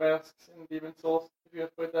and red masks in Demon Souls, if you guys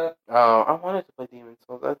played that. Oh, I wanted to play Demon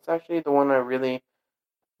Souls. That's actually the one I really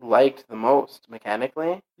liked the most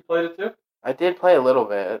mechanically. You played it too? I did play a little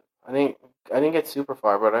bit. I didn't get super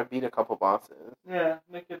far, but I beat a couple bosses. Yeah,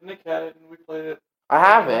 Nick had it, and we played it. I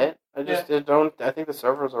have it. I just Yeah. don't. I think the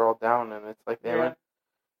servers are all down, and it's like they Yeah. haven't.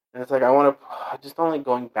 And it's like I just don't like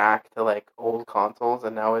going back to like old consoles,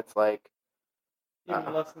 and now it's like,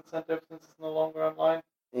 Even less incentive since it's no longer online.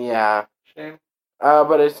 yeah. Shame.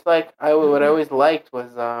 But it's like what I always liked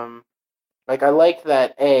was like I liked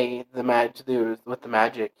that the with the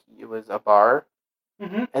magic it was a bar,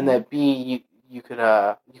 Mm-hmm. and that B you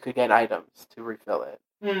could get items to refill it.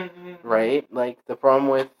 Mm-hmm. Right? Like the problem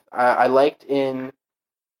with I liked in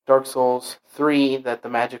Dark Souls 3 that the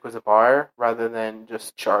magic was a bar rather than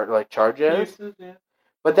just charges. Uses, yeah.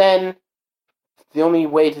 But then the only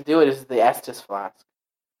way to do it is the Estus flask.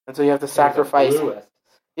 And so you have to sacrifice Blue Estus.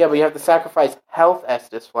 Yeah, but you have to sacrifice health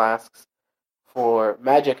Estus flasks for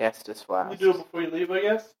magic Estus You flasks. do it before you leave, I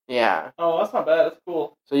guess. Yeah. Oh, that's not bad. That's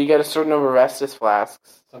cool. So you get a certain number of Estus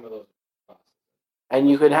flasks, Some of those bosses. and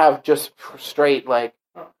you could have just straight like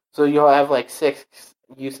Oh. so you'll have like 6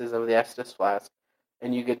 uses of the Estus flask,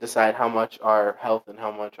 and you could decide how much are health and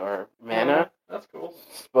how much are mana. Oh, that's cool.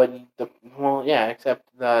 But except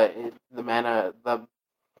the mana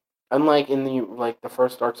unlike in the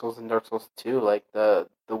first Dark Souls and Dark Souls 2, like the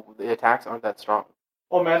attacks aren't that strong.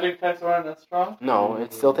 Oh, magic attacks aren't that strong? No,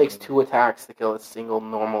 it still takes 2 attacks to kill a single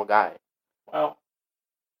normal guy. Wow.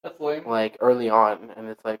 That's lame. Like early on, and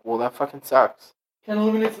it's like, well, that fucking sucks. Kind of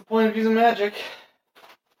eliminates the point of using magic.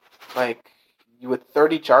 Like with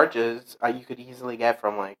 30 charges, you could easily get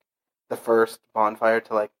from like the first bonfire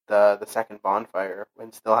to like the second bonfire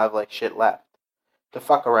and still have like shit left to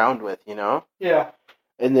fuck around with, you know? Yeah.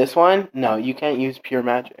 In this one, no, you can't use pure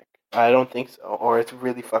magic. I don't think so, or it's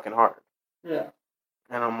really fucking hard. Yeah.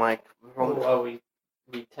 And I'm like, Well,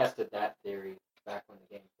 we tested that theory back when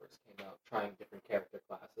the game first came out, trying different character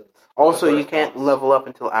classes. also The you first can't boss. level up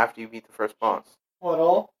until after you beat the first boss. Oh, at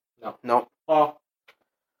all? Nope. Oh.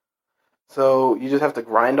 So you just have to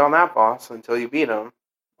grind on that boss until you beat him.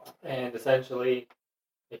 And essentially,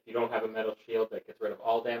 if you don't have a metal shield that gets rid of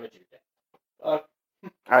all damage, you're dead.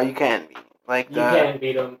 You can be like You can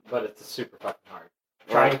beat him, but it's super fucking hard.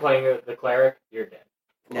 Trying playing the cleric, you're dead.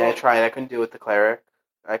 Yeah, I tried. I couldn't do it with the cleric.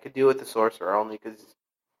 I could do it with the sorcerer only because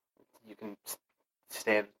you can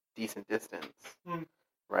stand decent distance,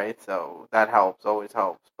 right? So that helps, always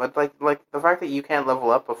helps. But like the fact that you can't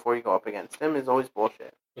level up before you go up against him is always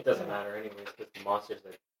bullshit. It doesn't matter anyways because the monsters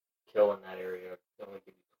that kill in that area only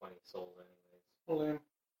give you 20 souls anyways.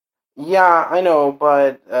 Yeah, I know,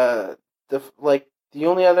 but the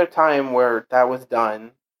only other time where that was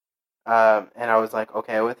done, and I was like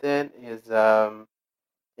okay with it is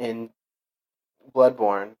in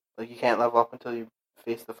Bloodborne. Like you can't level up until you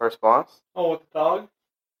face the first boss. Oh, with the dog?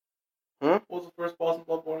 Hmm? What was the first boss in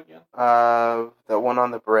Bloodborne again? The one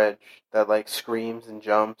on the bridge that like screams and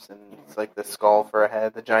jumps and it's like the skull for a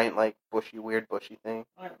head, the giant like weird bushy thing.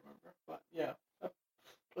 I don't remember, but yeah, I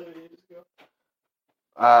played it ages ago.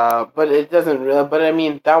 But it doesn't really. But I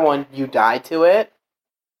mean, that one you die to it,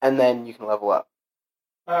 and then you can level up.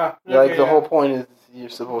 Okay, The whole point is you're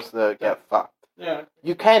supposed to get fucked. Yeah.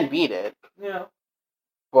 You can beat it. Yeah.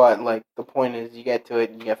 But, like, the point is you get to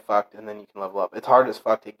it, you get fucked, and then you can level up. It's hard as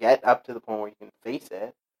fuck to get up to the point where you can face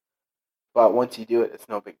it. But once you do it, it's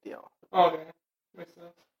no big deal. Okay. Makes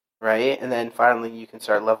sense. Right? And then finally you can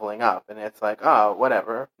start leveling up. And it's like, oh,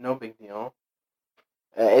 whatever. No big deal.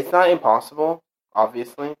 It's not impossible,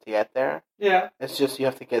 obviously, to get there. Yeah. It's just you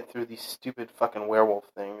have to get through these stupid fucking werewolf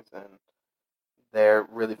things. And they're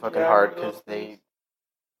really fucking hard because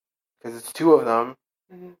it's two of them.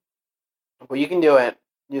 Mm-hmm. But you can do it.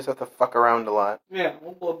 You just have to fuck around a lot. Yeah,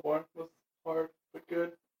 well, Bloodborne was hard, but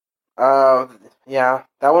good. Yeah,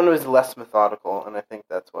 that one was less methodical, and I think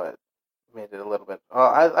that's what made it a little bit...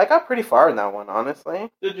 I got pretty far in that one,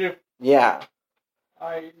 honestly. Did you? Yeah.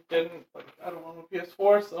 I didn't, but I don't own a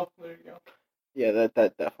PS4, so there you go. Yeah,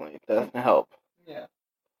 that definitely doesn't help. Yeah.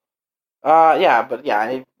 Yeah, but yeah,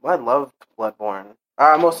 I loved Bloodborne.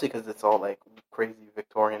 Mostly because it's all, like, crazy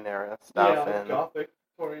Victorian era stuff. Yeah, like and Gothic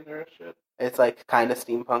Victorian era shit. It's, like, kind of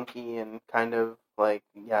steampunky and kind of, like,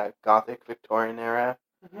 yeah, Gothic Victorian era.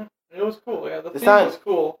 Mm-hmm. It was cool, yeah. The It's theme not- was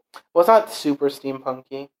cool. Well, it's not super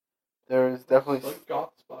steampunky. There's definitely... It's like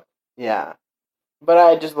goth spot. Yeah. But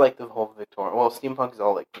I just like the whole Victorian... Well, steampunk is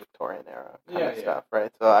all, like, Victorian era kind of Yeah. stuff,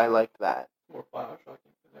 right? So I liked that. More Bioshocking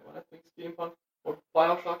than that one. I think steampunk or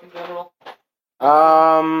Bioshock in general.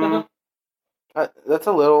 That's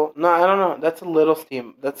a little... No, I don't know. That's a little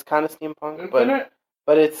steam... That's kind of steampunk, but... Isn't it?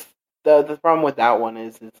 But it's... The problem with that one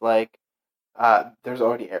is it's, like... there's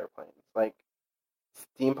already airplanes. Like,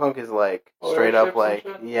 steampunk is, like, straight up, airships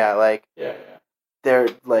and like... shit? Yeah, like... Yeah. They're,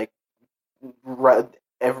 like...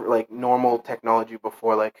 Like, normal technology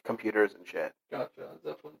before, like, computers and shit. Gotcha.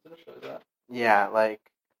 Zeppelins and shit like that. Yeah, like...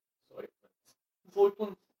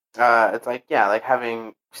 Zoiplins. It's like, yeah, like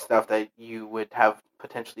having stuff that you would have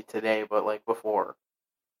potentially today, but like before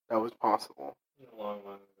that was possible. A long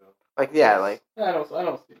ago. Like, yeah, like Yeah, I know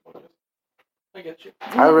steampunk is. I get you.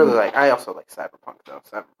 I also like cyberpunk though.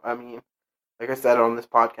 I mean, like I said on this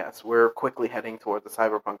podcast, we're quickly heading toward the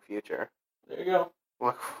cyberpunk future. There you go.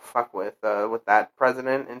 Look, fuck with that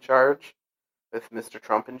president in charge, with Mr.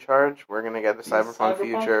 Trump in charge, we're gonna get the He's cyberpunk cyberpunk?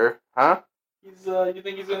 future, huh? He's you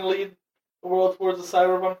think he's gonna lead the world towards a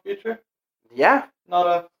cyberpunk future? Yeah.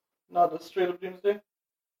 Not a straight up doomsday?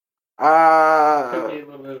 Could be a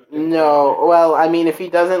little bit of a No, well, I mean, if he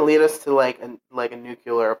doesn't lead us to like a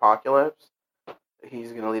nuclear apocalypse,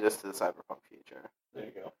 he's gonna lead us to the cyberpunk future. There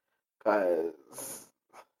you go. Because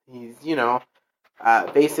he's,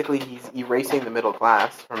 basically he's erasing the middle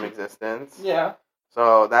class from existence. Yeah.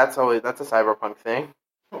 So that's a cyberpunk thing.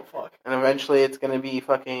 Oh fuck. And eventually it's gonna be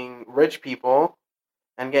fucking rich people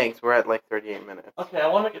and gangs. We're at like 38 minutes. Okay, I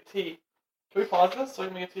want to make a tea. Can we pause this so I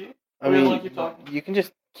can make a tea? I Or do you mean, want to keep talking? you can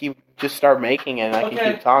just start making it and I Okay.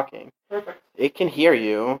 can keep talking. Perfect. It can hear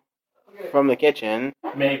you Okay. from the kitchen.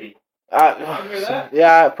 Maybe. You hear that?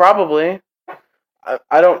 Yeah, probably.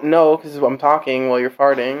 I don't know because I'm talking while you're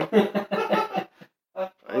farting.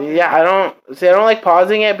 Yeah, I don't like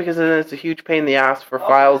pausing it because then it's a huge pain in the ass for Okay.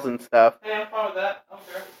 files and stuff. Hey, I'm fine with that. I'm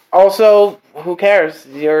fair. Also, who cares?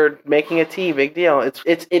 You're making a tea, big deal.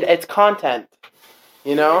 It's content,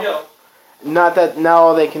 you know. There you go. Not that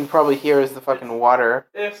now they can probably hear is the fucking water.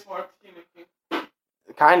 If smart tea making.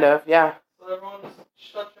 Kind of, yeah. So everyone just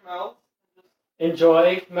shut your mouths.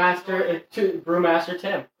 Enjoy Brewmaster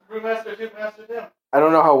Tim. Brewmaster, Tubemaster, Tim. I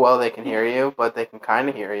don't know how well they can hear you, but they can kind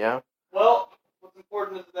of hear you. Well, what's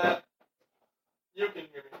important is that you can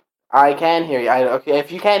hear me. I can hear you. Okay,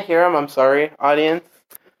 if you can't hear them, I'm sorry, audience.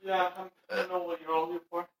 Yeah, I don't know what you're all here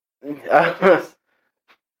for.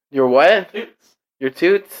 Your what? Toots. Your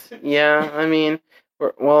toots? Yeah, I mean,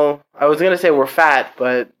 Well, I was gonna say we're fat,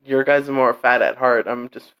 but your guys are more fat at heart. I'm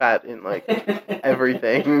just fat in like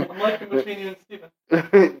everything. I'm like in between you and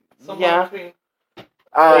Steven. Somewhere Yeah. in between.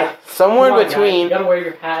 Somewhere Come on, in guys, between. you gotta wear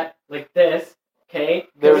your hat like this, okay?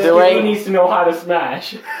 They're Steven wearing- needs to know how to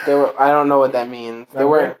smash. I don't know what that means. They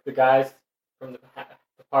were. Remember the guys from the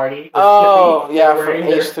party. Oh Skippy, yeah, they're from wearing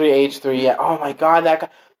their- H3. Yeah. Oh my God, that guy.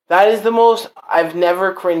 That is the most. I've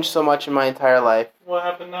never cringed so much in my entire life What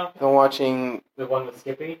happened now? than watching. the one with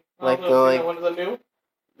Skippy, Like I the, don't know if like- one of the new.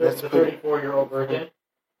 the That's pretty- 34-year-old virgin.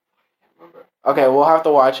 Remember. Okay, we'll have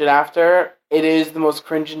to watch it after. It is the most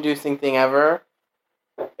cringe-inducing thing ever.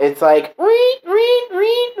 It's like read.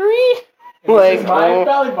 And Like, this is my oh,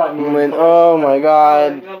 belly button. Oh my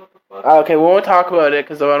God. You know what the fuck? Okay, we won't talk about it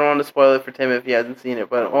because I don't want to spoil it for Tim if he hasn't seen it.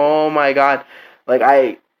 But oh my God, like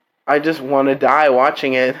I just want to die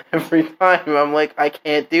watching it every time. I'm like, I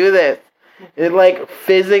can't do this. It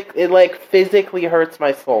physically hurts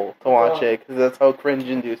my soul to watch it because that's how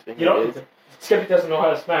cringe-inducing You know, it is. Skippy doesn't know how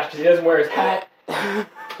to smash because he doesn't wear his hat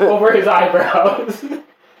over his eyebrows. Fucking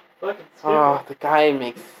stupid. Oh, the guy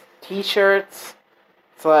makes T-shirts.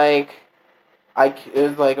 It's like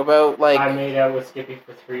it's like about like I made out with Skippy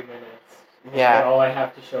for 3 minutes. And yeah. all I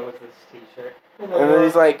have to show is this T-shirt. Oh my And then God.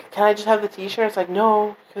 he's like, "Can I just have the T-shirt?" It's like,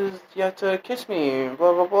 "No, because you have to kiss me."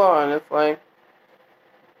 Blah blah blah, and it's like,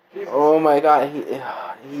 Jesus. oh my God, he's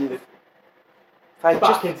it's like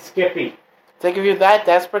just Fucking Skippy. it's like if you're that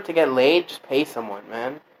desperate to get laid, just pay someone,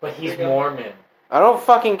 man. But he's Mormon. I don't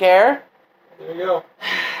fucking care. There you go.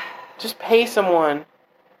 Just pay someone.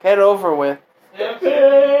 Get it over with.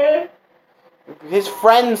 Yeah. His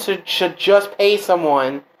friends should just pay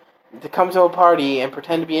someone to come to a party and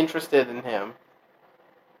pretend to be interested in him.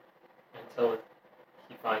 Until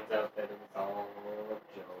he finds out that it was all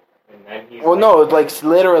a joke. And then he's Well, like, no, like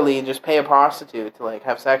literally just pay a prostitute to like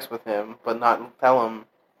have sex with him, but not tell him.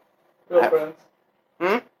 Real friends.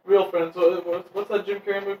 Hmm? Real friends. What's that Jim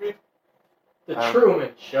Carrey movie? The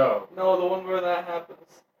Truman Show. No, the one where that happens,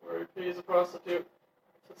 where he pays a prostitute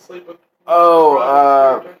to sleep with. Oh,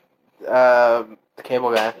 Rodgers' character. The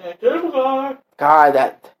cable guy. Yeah, cable guy.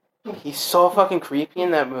 God, he's so fucking creepy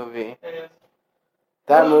in that movie. Yes.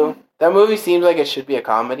 That movie seems like it should be a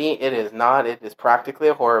comedy. It is not. It is practically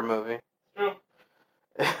a horror movie. True.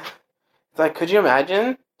 It's like, could you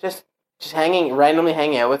imagine just randomly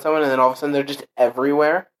hanging out with someone and then all of a sudden they're just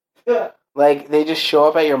everywhere? Yeah. Like they just show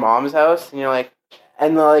up at your mom's house and you're like,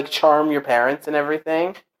 and they'll like charm your parents and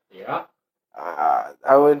everything. Yeah.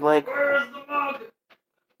 I would like. Where's the mug?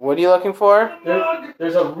 What are you looking for? The mug.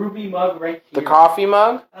 There's a ruby mug right here. The coffee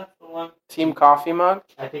mug? That's the one. Team coffee mug?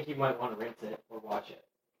 I think you might want to rinse it or watch it.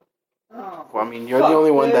 Oh. Well, I mean, you're the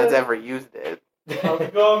only one that's ever used it. How's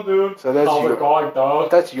it going, dude? So that's How's it your, going,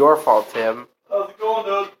 dog? that's your fault, Tim. How's it going,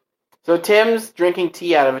 dude? So Tim's drinking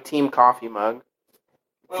tea out of a Team coffee mug.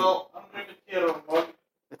 Well, I'm drinking tea out of a mug.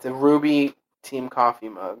 It's a ruby Team coffee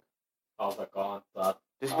mug. How's it going, son?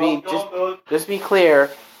 Just How's it going, dude? Just be clear,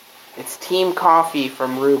 it's Team Coffee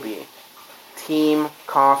from Ruby. Team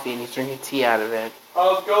Coffee, and he's drinking tea out of it.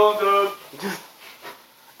 How's it going, dude?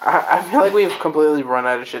 I feel like we've completely run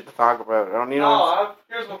out of shit to talk about. I don't, you know.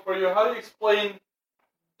 Here's one for you. How do you explain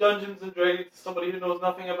Dungeons and Dragons to somebody who knows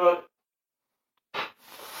nothing about it?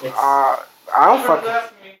 It's, I don't Everyone's fucking.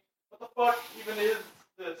 asking me, what the fuck even is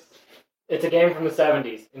this? it's a game from the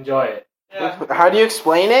 70s. Enjoy it. Yeah. How do you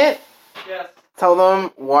explain it? Yes. Tell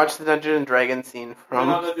them watch the Dungeons and Dragons scene I'm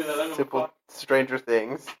not from gonna do that. I don't Simple fuck. Stranger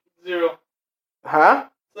Things. Zero. Huh?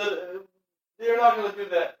 So, they're not gonna do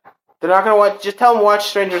that. They're not gonna watch. Just tell them watch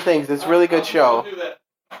Stranger Things. It's a really good I'm show. not gonna do that.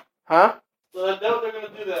 Huh? So I doubt they're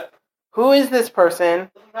gonna do that. Who is this person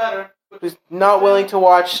Doesn't matter. But, who's not willing to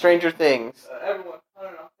watch Stranger Things? everyone. I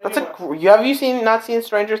don't know. That's Anyway. have you not seen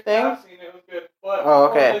Stranger Things? I've seen it. It was good. But Oh, the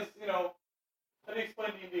okay. point is, how do you explain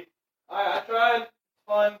D&D? I tried. It's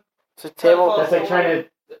fun. It's a table. That's like trying to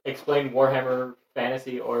explain Warhammer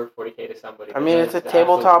Fantasy or 40k to somebody. I mean, it's a That's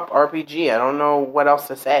tabletop RPG. I don't know what else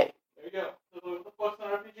to say. There you go. So what the fuck's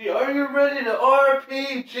an RPG? Are you ready to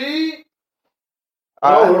RPG?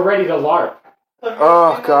 No, we're ready to LARP. Have you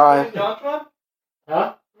Oh, ever seen God. that JonTron? Huh?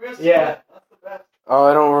 Have you ever seen Yeah. that? That's the best. Oh,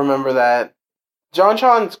 I don't remember that. John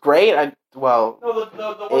Tron's great. No, the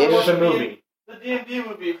one Ish. It was a about movie. The D&D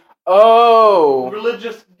movie. Oh,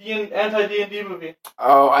 Religious anti-D&D movie.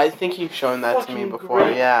 oh, I think you've shown that to me Fucking before.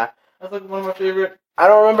 great. Yeah, That's like one of my favorite. I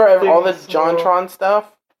don't remember all the Things, John Tron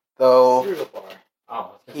stuff, though. Cereal bar. Oh, I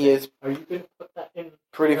was gonna He say, is Are you gonna put that in?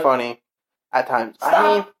 pretty funny at times. I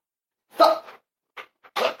Stop. mean, Stop.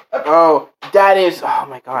 oh, that is. Oh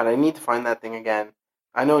my God, I need to find that thing again.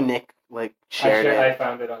 I know Nick like shared I it.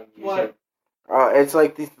 found it on YouTube. What? It's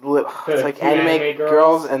like these it's like two anime, anime girls,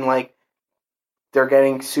 girls. and like they're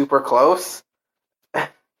getting super close.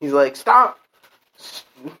 He's like, stop!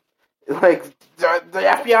 Like the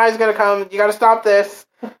FBI is gonna come. You gotta stop this.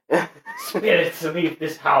 Spirits to leave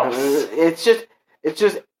this house. It's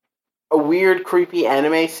just a weird, creepy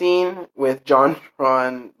anime scene with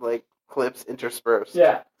JonTron like clips interspersed.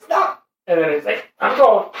 Yeah. Stop! And then it's like, I'm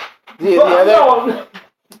going.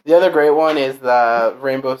 The other great one is the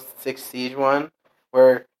Rainbow Six Siege one,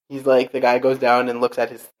 where he's like the guy goes down and looks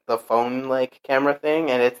at the phone like camera thing,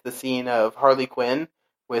 and it's the scene of Harley Quinn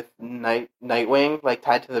with Nightwing like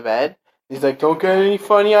tied to the bed. He's like, "Don't get any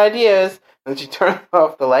funny ideas." And she turns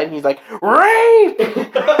off the light, and he's like, "Rape!"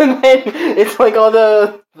 And then it's like all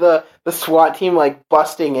the SWAT team like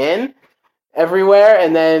busting in everywhere,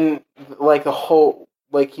 and then like the whole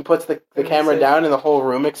like he puts the camera down, and the whole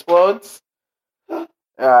room explodes.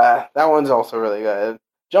 That one's also really good.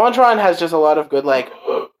 JonTron has just a lot of good like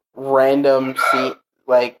random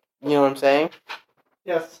like you know what I'm saying?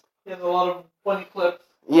 Yes, he has a lot of funny clips.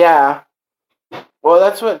 Yeah. Well,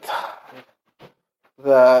 that's what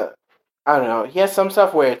I don't know. He has some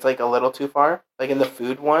stuff where it's like a little too far. Like in the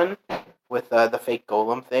food one with the fake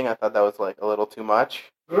golem thing, I thought that was like a little too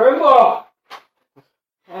much. Grandma!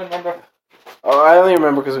 I remember. Oh, I only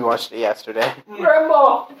remember because we watched it yesterday.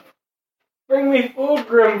 Grandma! Bring me food,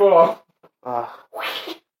 Grandma!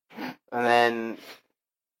 And then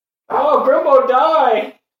Oh, Grandma,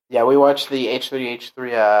 die! yeah, we watched the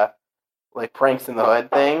H3H3 like pranks in the hood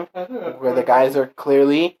thing where the guys are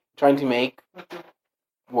clearly trying to make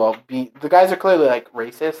the guys are clearly like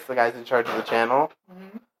racist, the guys in charge of the channel,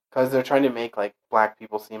 because they're trying to make like black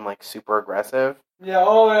people seem like super aggressive. Yeah,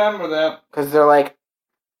 oh, I remember that. Because they're like,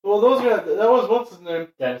 well, those guys, that was, what's his name?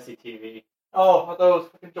 Dempsey TV. Oh, I thought it was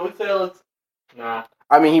fucking Joey Salads. Nah.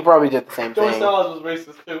 I mean, he probably did the same Joey thing. Salads was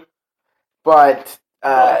racist too. But,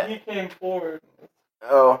 he came forward.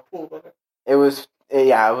 Oh, Cool about it. it was,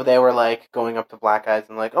 yeah, they were like going up to black guys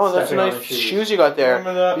and like, oh, that's Stepping on nice their shoes. shoes you got there.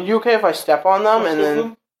 Remember that? Are you okay if I step on them? And then,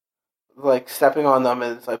 Racism? like, stepping on them,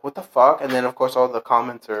 and it's like, what the fuck? And then, of course, all the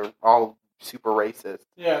comments are all super racist.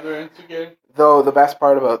 Yeah, they're instigating. Though the best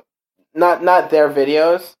part about not their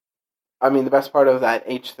videos, I mean the best part of that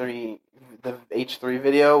H3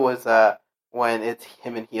 video was when it's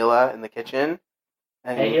him and Gila in the kitchen,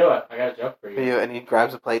 and Hey, Hila, I got a joke for you. and he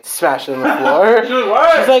grabs a plate, smashes it on the floor. She's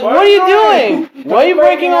like, She's like, "What are you doing? Why are you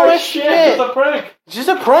breaking all this It's shit? a prank. It's just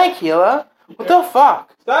a prank, Gila. What the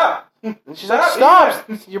fuck?" Stop. And she's like, "Stop!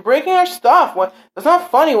 You're breaking our stuff. What? That's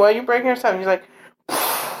not funny. Why are you breaking our stuff?" And he's like,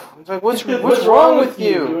 "It's like, what's wrong with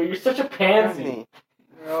you?" Dude? You're such a pansy.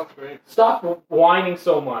 Yeah, that's great. Stop whining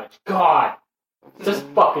so much. God. It's just a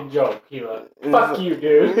fucking joke, Hila. Fuck you,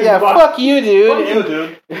 dude. Yeah, fuck you, dude. Fuck you,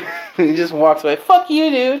 dude. He just walks away. Fuck you,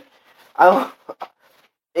 dude.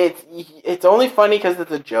 It's only funny because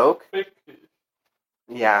it's a joke. Fake cheese.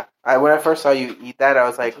 Yeah. When I first saw you eat that, I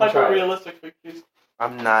was like, Hyper-realistic fake cheese.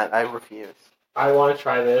 I'm not. I refuse. I want to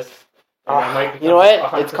try this. And I might You know what?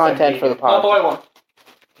 become It's content 100% for the vegan. Not the white podcast. one.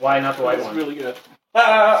 Why not the white It's one? really good.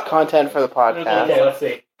 It's content for the podcast. Okay, let's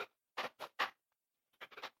see.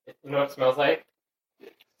 You know what it smells like?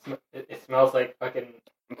 It smells like fucking.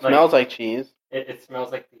 It smells like cheese. It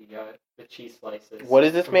smells like the cheese slices. What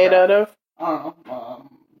is this from made Kraft. out of? I don't know.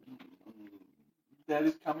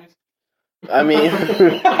 Daddy's cummies. I mean,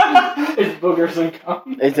 It's boogers and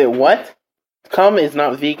cum. is it what? Cum is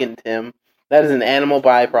not vegan, Tim. That is an animal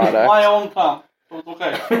byproduct. My own cum. So it's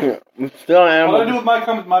okay. It's still an What I do animal. with my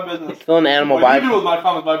cum is my business. It's still an animal What you do byproduct. with my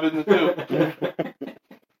cum is my business too.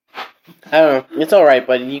 I don't know. It's all right,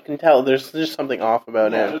 but you can tell there's just something off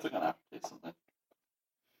about Yeah, it. it's gonna have to taste something.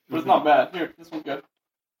 But it's not bad. Here, this one's good.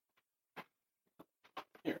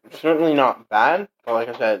 Here. It's certainly not bad, but like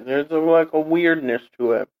I said, there's like a weirdness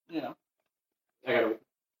to it. Yeah. I gotta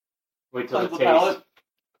wait till Cleanse it the tastes. palate.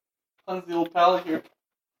 Cleanse the old palate here.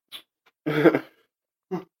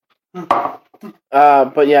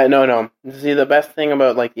 But yeah, no. See, the best thing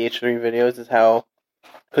about like the H3 videos is how,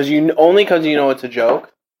 because you know it's a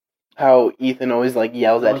joke, how Ethan always like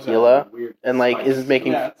yells at Gila Weird and like spice. is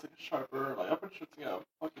making. Yeah, it's like a sharper, like, I'm pretty sure it's got a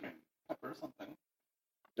fucking pepper or something.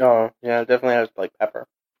 Oh yeah, it definitely has like pepper.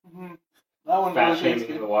 Mm-hmm. That one Fat really shaming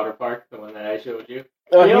tasty. in the water park, the one that I showed you.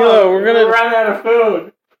 Oh Gila, we're gonna. run out of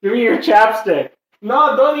food. Give me your chapstick.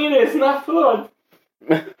 No, don't eat it. It's not food.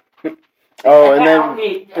 Oh, and Help then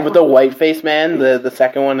me. with the white face man, the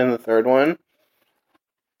second one and the third one,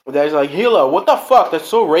 the guy's like, Gila, what the fuck? That's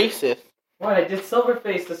so racist. What? I did silver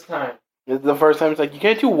face this time. The first time it's like, you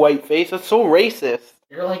can't do white face. That's so racist.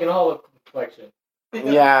 You're like an olive complexion.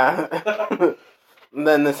 Yeah. And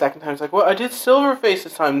then the second time, it's like, well, I did silver face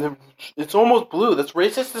this time. It's almost blue. That's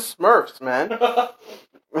racist as Smurfs, man.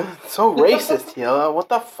 It's so racist, Hila. What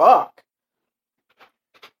the fuck?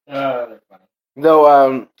 They're funny.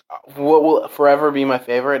 Though, what will forever be my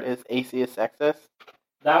favorite is AC is Sexist.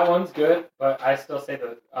 That one's good, but I still say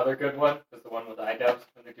the other good one is the one with the iDubbbz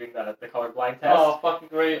when they're doing the colorblind test. Oh, fucking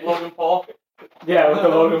great. Logan Paul. Yeah, with the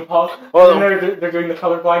Logan Paul. Well- And they're doing the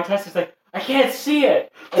colorblind test. It's like, I can't see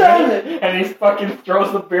it. Damn it! And he fucking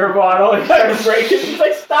throws the beer bottle and tries to break it. He's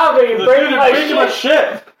like, stop it! You're breaking my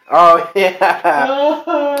shit. Oh, yeah.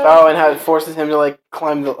 Oh, and how it forces him to, like,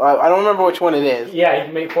 climb the... I don't remember which one it is. Yeah,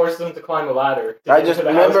 he forces him to climb the ladder. To I get just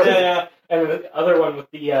into the remember- house. Yeah. And the other one with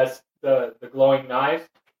the glowing knives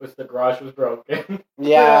was the garage was broken.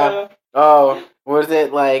 Yeah. Oh, was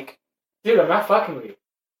it, like... Dude, I'm not fucking with you.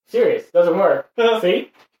 Serious, doesn't work.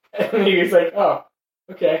 See? And he's like, oh,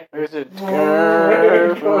 okay. Where's it?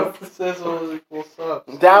 Sizzle equals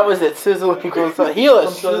subs. That was it. Sizzle equals subs. Hila,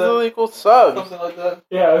 Something sizzle equals subs. Something like that.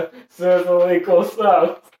 Yeah, sizzle equals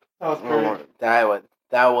stuff. That was great. Oh,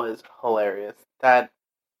 that was hilarious. That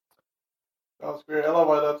That was great. I love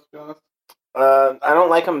iDubbbz, to be honest. I don't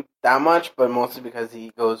like him that much, but mostly because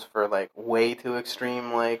he goes for like way too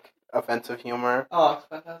extreme, like offensive humor. Oh, it's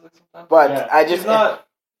fantastic sometimes. But Yeah. I just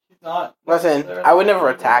He's not. listen. necessarily- I would never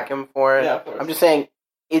attack him for it. Yeah, of course. I'm just saying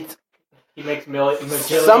it's He makes millions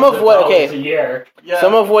Some of what- okay. a year. Yeah,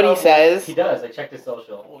 some of what he says. He does. I checked his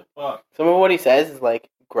social. Holy fuck. Some of what he says is like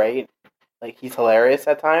great. Like he's hilarious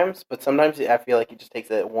at times, but sometimes I feel like he just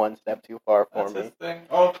takes it one step too far for That's me. his thing.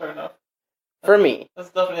 Oh, fair enough. For me, That's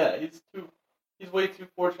definitely, yeah, he's way too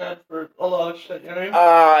 4chan for a lot of shit, you know what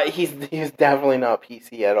I mean? he's definitely not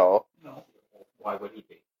PC at all. No. Why would he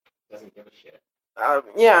be? Doesn't give a shit.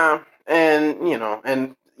 Yeah, and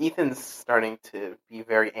and Ethan's starting to be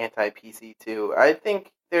very anti-PC too. I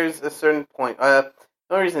think there's a certain point. The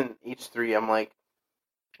only reason H3, I'm like,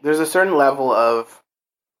 there's a certain level of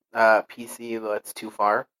PC that's too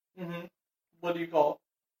far. Mm-hmm. What do you call?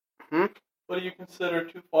 Hmm? What do you consider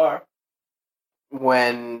too far?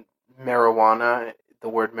 When the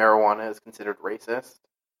word marijuana is considered racist.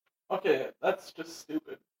 Okay, that's just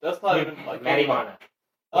stupid. That's not even like marijuana.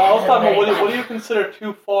 I was talking about what do you consider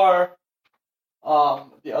too far?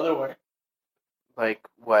 The other way. Like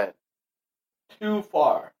what? Too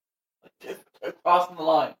far. Like crossing the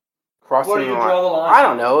line. Crossing Where do you the line. draw the line? I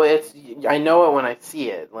don't know. I know it when I see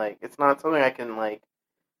it. Like it's not something I can like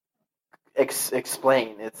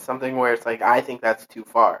explain. It's something where it's like I think that's too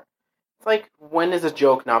far. It's like, when does a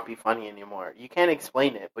joke not be funny anymore? You can't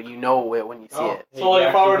explain it, but you know it when you see it. So like,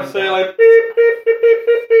 if I were to say like beep beep beep beep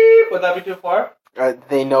beep beep, would that be too far?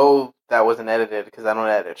 They know that wasn't edited because I don't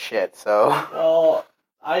edit shit. So Well,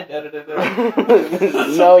 I edited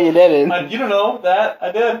it. no, you didn't. You don't know that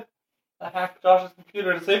I did. I hacked Josh's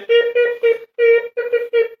computer to say beep beep beep beep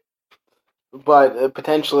beep beep. But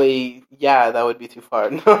potentially, yeah, that would be too far.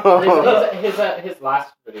 his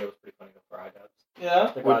last video was pretty funny for iDubbbz.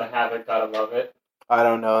 Yeah. The Gotta Have It, Gotta Love It. I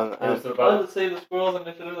don't know. It was I about, would say the Squirrels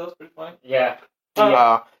Initiative. That was pretty funny. yeah. So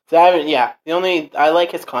I haven't. Yeah, I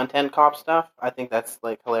like his content cop stuff. I think that's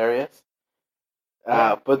like hilarious.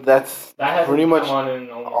 But that's That hasn't pretty much come on in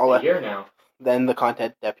almost all a year now. then the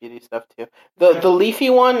content deputy stuff too. The Leafy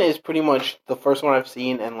one is pretty much the first one I've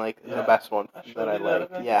seen and like the Yeah. best one I showed that I you that like.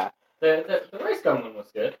 event. Yeah. The Race Gun one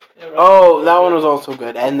was good. Yeah, right. Oh, that one was also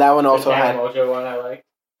good, and that one also the had Mojo one I liked.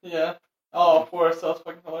 Yeah. Oh, of course. That was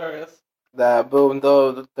fucking hilarious. the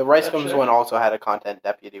Rice That Gums shit. one also had a content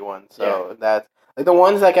deputy one. So that's like the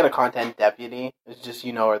ones that get a content deputy is just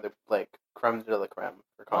are the like creme de la creme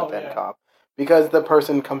for content yeah. cop because the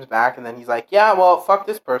person comes back and then he's like, yeah, well, fuck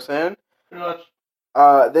this person. Pretty much.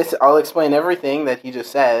 I'll explain everything that he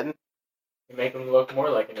just said. You make him look more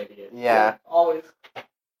like an idiot. Yeah. Always.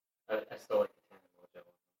 I still like the Tana Mojo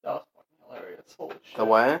one. That was fucking hilarious. Holy shit. The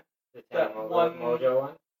what? The Tana That one- Mojo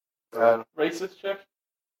one. Racist chick?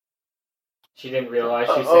 She didn't realize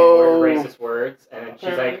she was Oh. saying racist words, and then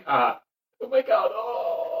she's like, oh my god,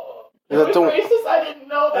 oh. Is It that was the- racist, I didn't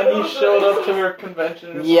know that. And it he was showed up to racist." her convention.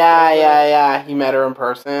 Or something Yeah, like that. He met her in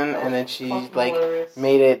person, That and then was she fucking like hilarious.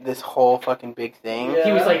 made it this whole fucking big thing. Yeah.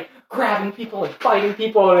 He was like grabbing people and fighting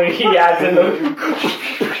people, and then he adds in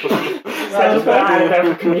the. Such bad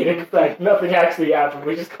and for comedic effect. Nothing actually happened.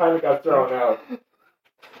 We just kind of got thrown out.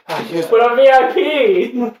 But I'm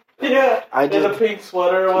VIP. Yeah. I In a just pink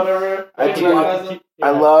sweater or whatever. I Didn't do- recognize him. I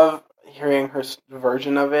love hearing her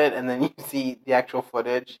version of it, and then you see the actual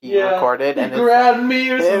footage he Yeah. recorded, He and grabbed me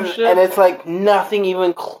or some shit. and it's like nothing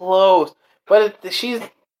even close. But she's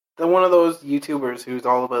one of those YouTubers who's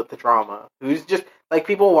all about the drama. Who's just like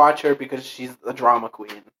people watch her because she's a drama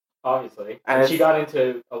queen. obviously. And And she it's- got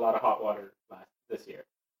into a lot of hot water this year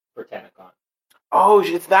for TennaCon. Oh,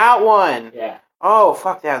 it's that one. Yeah. Oh,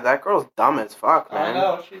 fuck yeah, that girl's dumb as fuck, man. I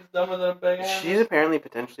know, she's dumber than a big ass. She's apparently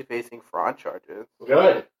potentially facing fraud charges.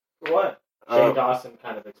 Good. What? Shane Dawson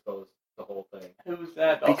kind of exposed the whole thing. Who's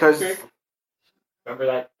that? Dawson Because Creek? Remember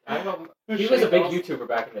that? I don't know. Who's He was a Shane big Dawson? YouTuber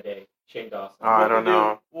back in the day. Shane Dawson. I What don't did he do?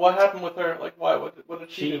 know. What happened with her? Like, why? What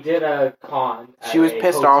did she She do? did a con. She at was a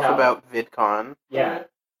pissed off hotel. about VidCon Yeah.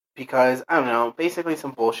 because, I don't know, basically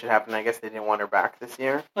some bullshit happened. I guess they didn't want her back this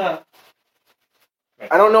year. Huh.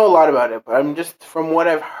 I don't know a lot about it, but I'm just, from what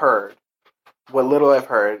I've heard, what little I've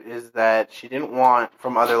heard is that she didn't want,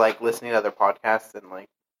 from other, like, listening to other podcasts and, like,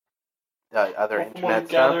 the other From what internet we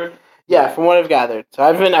stuff. gathered. Yeah, from what I've gathered. So I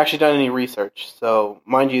haven't actually done any research. So,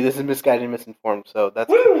 mind you, this is misguided and misinformed. So that's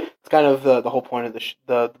Woo! it's kind of the whole point of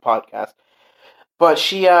the podcast. But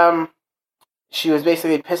she was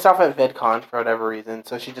basically pissed off at VidCon for whatever reason.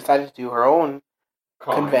 So she decided to do her own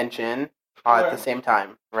Con. convention at Where? the same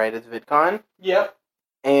time, right, as VidCon. Yep.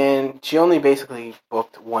 And she only basically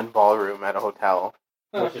booked one ballroom at a hotel.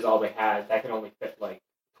 Which is all they had. That can only fit like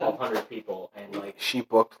 1,200 people, and like She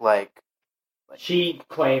booked like she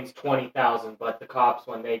claims 20,000, but the cops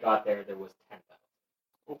when they got there was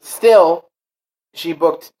 10,000 still, she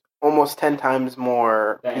booked almost 10 times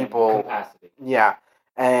more than people. capacity. Yeah,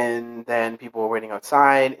 and then people were waiting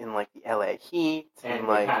outside in like the LA heat, And and they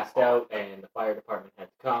like passed out, and the fire department had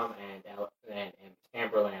to come, and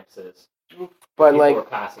ambulances. but People like were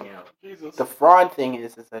passing out. Jesus. the fraud thing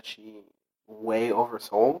is that she way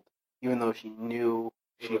oversold, even though she knew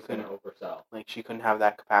She she was going couldn't to oversell. she couldn't have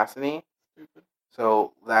that capacity. Stupid.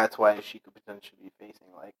 So that's why she could potentially be facing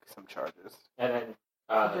like some charges. And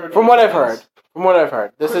then From what I've heard,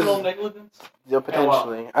 this Criminal is negligence.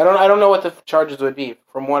 potentially. I don't know what the charges would be.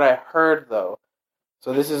 From what I heard though,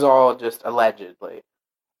 so this is all just allegedly.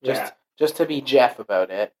 yeah. Just to be Jeff about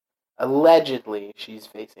it, allegedly she's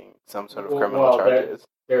facing some sort of criminal Well, charges.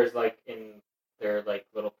 There's like in their like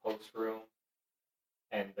little post room,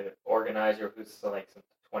 and the organizer, who's like some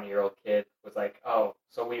 20-year-old kid, was like, "Oh,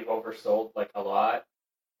 so we've oversold like a lot,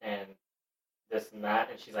 and this and that,"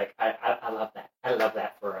 and she's like, "I love that. I love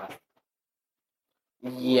that for us."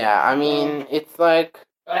 Yeah, I mean, it's like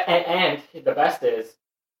And the best is,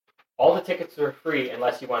 all the tickets are free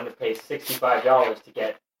unless you want to pay $65 to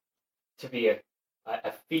get to be a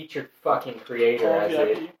featured fucking creator. Oh, As yeah,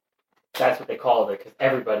 it, that's what they call it, because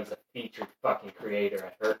everybody's a featured fucking creator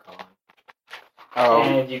at her con.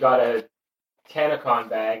 And you got a TanaCon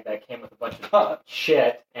bag that came with a bunch of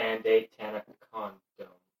shit and a TanaCon condom.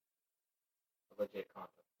 A legit condom,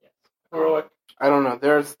 yes. Heroic. I don't know.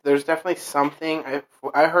 There's definitely something.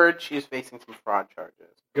 I heard she's facing some fraud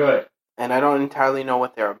charges, Good. and I don't entirely know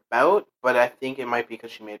what they're about. But I think it might be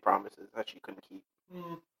because she made promises that she couldn't keep,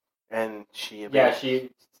 Mm. and she Yeah, she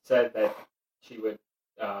said that she would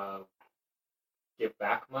give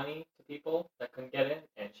back money to people that couldn't get in,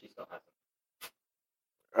 and she still hasn't.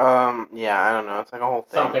 Yeah, I don't know. It's like a whole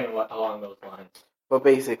thing. Something along those lines. But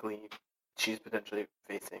basically, she's potentially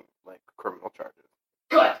facing like criminal charges.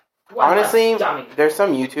 Good. One Honestly, less dummy. there's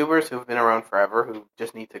some YouTubers who've been around forever who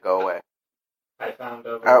just need to go away. I found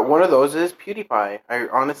One of those is PewDiePie.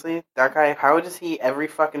 Honestly, that guy, how does he every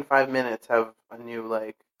fucking 5 minutes have a new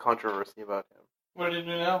like controversy about him? What did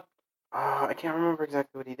you do now? I can't remember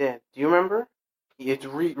exactly what he did. Do you remember? It's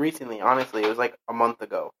recently. Honestly, it was like a month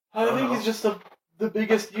ago. I think he's just the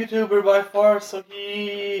biggest YouTuber by far, so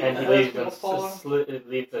he And he has lives people in, following.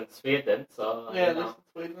 lives in Sweden, so Yeah, you know. this is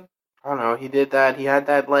Sweden. I don't know. He did that. He had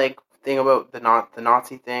that like thing about the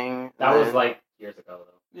Nazi thing. That and was then like years ago,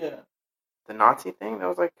 though. Yeah. the Nazi thing. That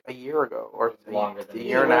was like a year ago or Longer than a a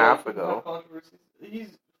year and a Well, half he's ago. not controversies.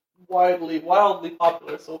 He's wildly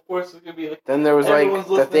popular, so of course it's gonna be like, Then there was like Everyone's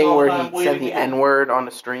the listening thing all where the time, he waiting said the to get- N-word on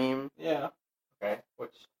a stream. yeah. Okay,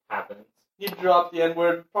 which happens. He dropped the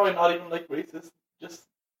N-word, probably not even like racist, just,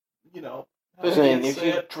 you know. how Listen, idiots if say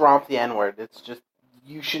you it. drop the N-word, it's just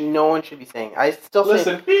no one should be saying. I still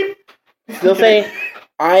Listen, beep.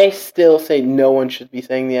 say no one should be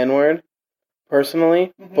saying the N-word,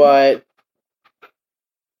 personally. Mhm. But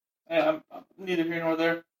Yeah, I'm neither here nor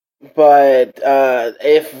there.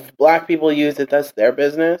 if black people use it, that's their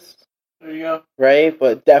business, There you go. right?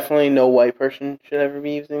 But definitely no white person should ever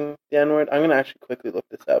be using the N-word. I'm gonna actually quickly look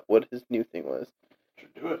this up. What his new thing was.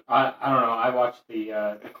 Should do it. I don't know. I watched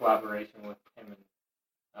the collaboration with him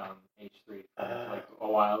and H3 like a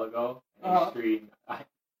while ago. And Uh-huh. H3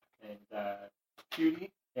 and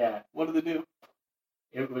Cutie. yeah, What did they do?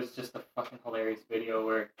 it was just a fucking hilarious video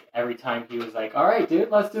where every time he was like, "All right, dude,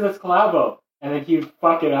 let's do this collabo," and then he would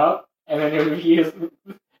fuck it up, and then it would be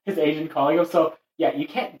his agent calling him. So yeah, you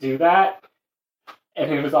can't do that.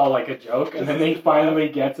 And it was all like a joke. And then they finally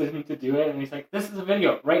gets him to do it. And he's like, this is a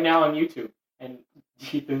video right now on YouTube. And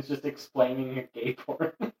Ethan's just explaining a gay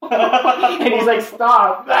porn. And he's like,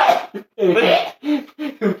 stop. And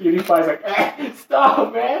PewDiePie's like,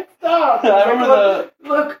 stop, man, stop. I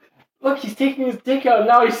remember Look, he's taking his dick out.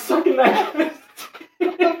 Now he's sucking that guy's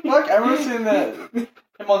dick. Fuck, I remember seeing that him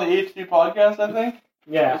on the H3 podcast, I think.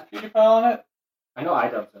 Yeah. Was PewDiePie on it? I know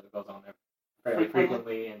iDubbbz goes on there fairly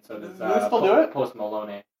frequently, and so does Do they still do it? Post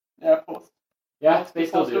Malone. Yeah, Post. Yeah, they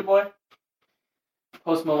still Post do. Good boy.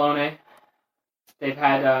 Post Malone. They've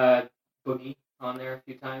had Boogie on there a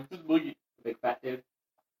few times. Who's Boogie? The big fat dude.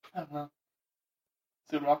 I don't know.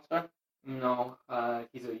 Is he a rock star? No,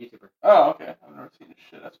 he's a YouTuber. Oh, okay. I've never seen his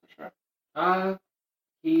shit, that's for sure.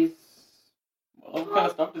 He's... Well, what kind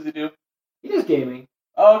of stuff does he do? He does gaming.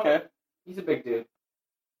 Oh, okay. He's a big dude.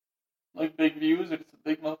 Like big views or just a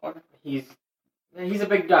big motherfucker? He's a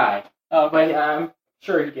big guy. Oh, okay. But I'm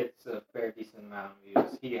sure he gets a fair decent amount of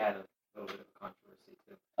views. He had a little bit of a controversy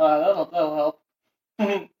too. That'll help.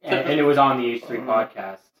 And it was on the H3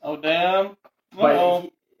 podcast. Oh, damn.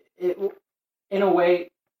 But in a way,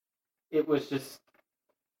 it was just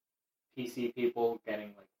PC people getting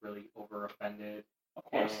like really over offended. Of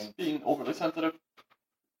course, and being overly sensitive.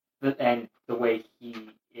 And the way he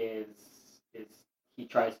is he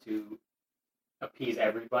tries to appease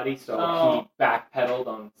everybody, so he backpedaled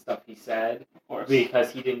on stuff he said. Of course. Because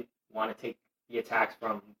he didn't want to take the attacks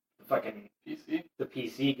from the fucking PC. The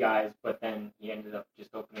PC guys, but then he ended up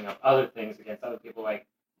just opening up other things against other people, like,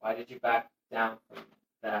 why did you back down from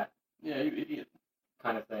that? Yeah, you idiot.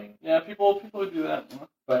 Kind of thing. Yeah, people would do that.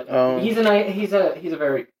 But he's a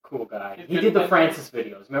very cool guy. He did the Francis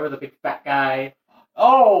videos. Remember the big fat guy?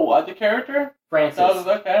 Oh, the character? Francis.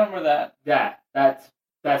 Okay, I remember that. Yeah, that's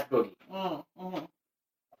Boogie. Mm-hmm.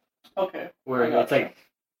 Okay. Where it's like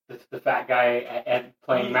the fat guy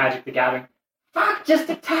playing Magic the Gathering. Fuck, just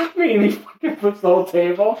attack me! And he fucking flips the whole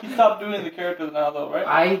table. He stopped doing the characters now, though, right?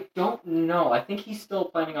 I don't know. I think he's still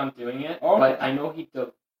planning on doing it, but I know he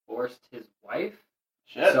divorced his wife.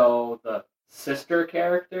 Shit. So the sister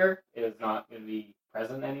character is not going to be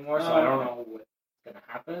present anymore, so I don't know what's going to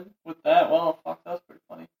happen. With that, well, fuck, that's pretty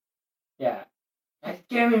funny. Yeah.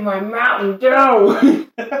 Give me my Mountain Dew!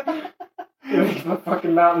 Give me my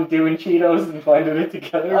fucking Mountain Dew and Cheetos and blended it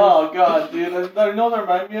together. Oh, God, dude. You know what that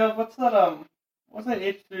reminds me of? What's that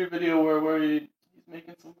H3 video where he's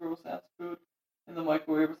making some gross-ass food in the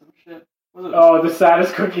microwave or some shit? Oh, the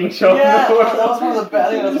saddest cooking show yeah, in the world. That was one of the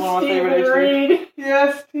best. That's one of my favorite Reed.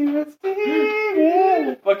 Yes, Steven.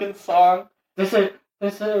 Yeah. Fucking song. This is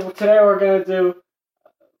today we're gonna do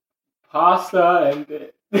pasta and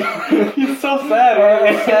he's so sad.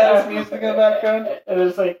 With the saddest music in the background. And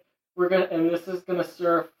it's like this is gonna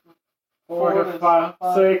serve 4 to 5,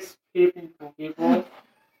 6 people.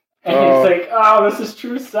 And it's like, oh, this is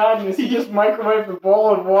true sadness. He just microwaved a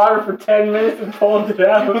bowl of water for 10 minutes and pulled it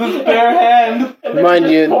out. With his bare hand. And then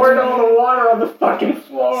he poured all the water on the fucking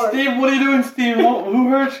floor. Steve, what are you doing, Steve? Who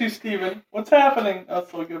hurt you, Steven? What's happening?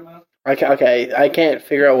 That's so good, man. Okay, I can't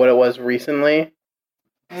figure out what it was recently.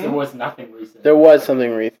 There was nothing recent. There was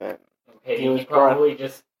something recent. Okay, he probably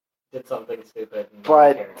just did something stupid. And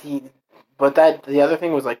the other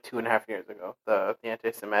thing was like 2.5 years ago. The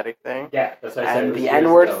anti-Semitic thing. Yeah, that's what I said. And the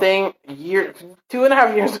N-word thing,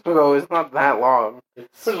 2.5 years ago is not that long.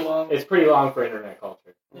 It's pretty long. It's pretty long for internet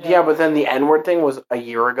culture. Yeah, but then the N-word thing was a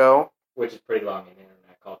year ago. Which is pretty long in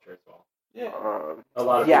internet culture as well. Yeah. A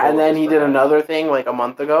lot of and then he did another thing like a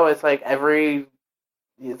month ago. It's like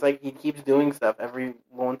he keeps doing stuff every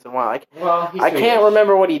once in a while. I can't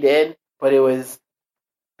remember what he did, but it was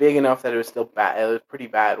big enough that it was still bad. It was pretty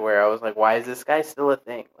bad. Where I was like, "Why is this guy still a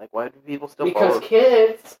thing? Like, why do people still?" Because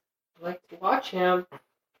kids like to watch him,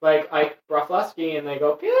 like Ike Broflovsky, and they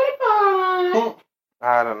go PewDiePie.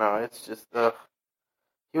 I don't know. It's just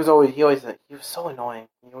he was so annoying.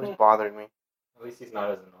 He always bothered me. At least he's not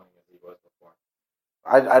as annoying as he was before.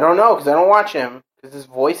 I don't know because I don't watch him because his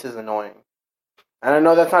voice is annoying, and I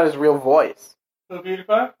know that's not his real voice. The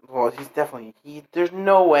PewDiePie? Well, he's definitely there's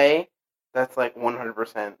no way that's like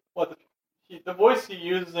 100%. What the voice he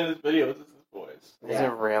uses in his videos is his voice. Is it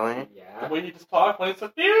really? Yeah. The way he just talks when he's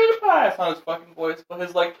like PewDiePie, it's not his fucking voice, but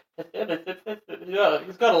his like yeah,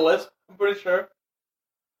 he's got a lisp. I'm pretty sure.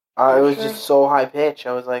 It was just so high pitched.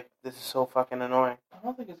 I was like, this is so fucking annoying. I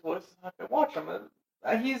don't think his voice is high pitched. Watch him.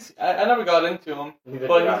 I never got into him, Neither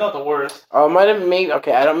but did I. he's not the worst. Oh, it might have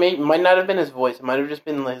might not have been his voice. It might have just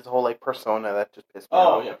been his whole like persona that just pissed me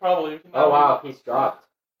off. Oh yeah, probably. Oh wow, he's dropped.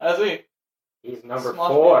 Has he? He's number Smosh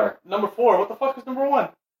 4. Number 4. What the fuck is number 1? I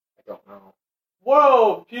don't know.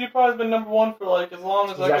 Whoa! PewDiePie's been number one for like as long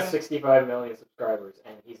as He's I got can. 65 million subscribers,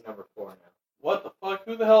 and he's number 4 now. What the fuck?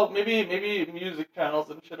 Who the hell? Maybe music channels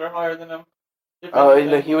and shit are higher than him. If Oh,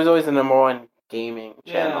 anything. he was always the number one gaming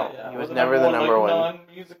channel. Yeah. He was never the number one.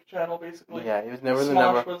 Non-music channel, basically. Yeah, he was never the Smosh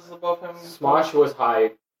number. was above him. Smosh was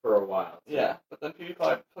high for a while. too. Yeah, but then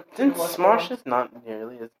PewDiePie. Didn't Smosh is not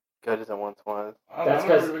nearly as good as it once was. That's I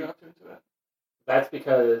 'cause- never really got into it. That's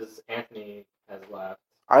because Anthony has left.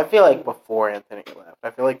 I feel like before Anthony left, I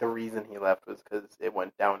feel like the reason he left was because it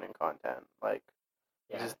went down in content. Like,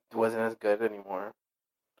 it Yeah. just wasn't as good anymore.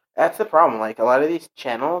 That's the problem. Like, a lot of these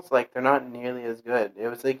channels, like, they're not nearly as good. It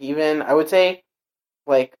was, like, even, I would say,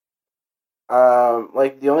 like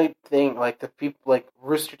the only thing, like, the people, like,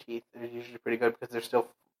 Rooster Teeth are usually pretty good because they're still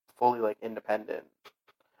fully, like, independent.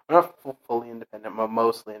 Not fully independent, but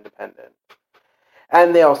mostly independent.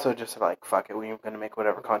 And they also just are like, fuck it, we're going to make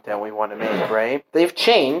whatever content we want to make, right? They've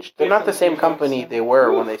changed. They're not the same company they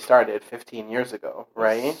were when they started 15 years ago,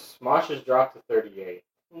 right? Smosh has dropped to 38.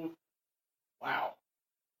 Wow.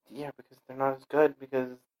 Yeah, because they're not as good, because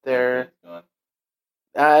they're...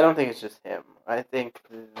 I don't think it's just him. I think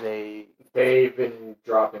They've been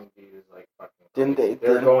dropping views like fucking Didn't crazy. they-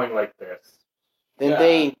 They're didn't- going like this.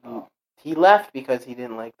 He left because he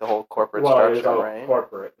didn't like the whole corporate Well, it was structure, all right?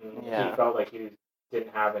 corporate. And Yeah. he felt like he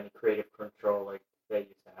didn't have any creative control like they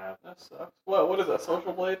used to have. That sucks. What is that?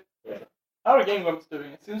 Social Blade? Yeah. How are Game Grumps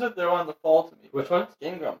doing? It seems like they're on the fall to me. Which one?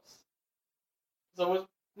 Game Grumps. So it was,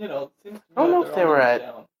 it seems to me I don't know like if they're they were on the at-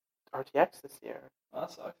 down. RTX this year.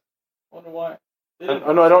 That sucks. Wonder why. They Oh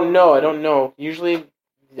didn't- no, I don't know. I don't know. Usually,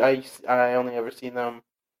 I only ever see them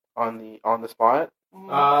on the spot.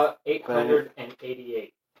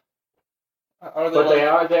 888. Are they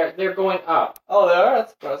But like, they're going up. Oh, they are?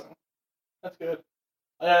 That's surprising. That's good.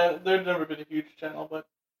 They've never been a huge channel, but...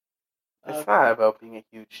 It's not about being a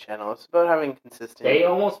huge channel. It's about having consistent. They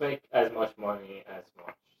almost make as much money as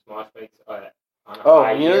Smosh. Smosh makes on a Oh,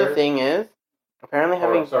 high you know year, the thing is, apparently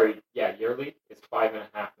having yearly it's 5.5 million.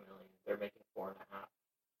 They're making 4.5.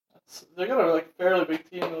 They got a fairly big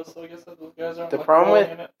team, though, so I guess that those guys aren't The problem rolling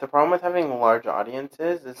with- in it. the problem with having large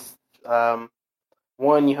audiences is,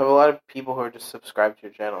 one, you have a lot of people who are just subscribed to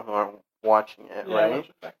your channel who aren't watching it, Yeah, right? which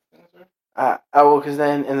affects things, right? Because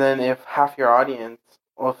then if half your audience,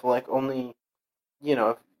 or if only,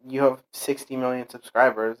 if you have 60 million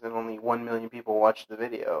subscribers and only 1 million people watch the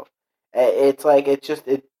video, it's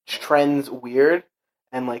it trends weird,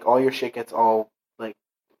 and all your shit gets all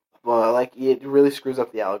it really screws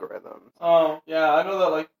up the algorithms. Oh, yeah, I know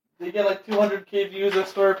that, they get 200k views, I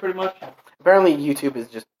swear, pretty much. Apparently, YouTube is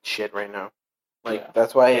just shit right now. Yeah.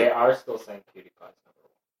 That's why. They are still saying PewDiePie's number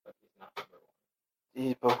 1, but he's not number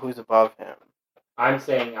 1. But who's above him? I'm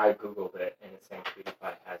saying I googled it and it's saying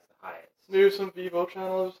PewDiePie has the highest. Maybe some Vivo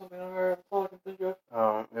channels or something on there, that's all I can think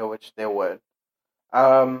of. Which they would.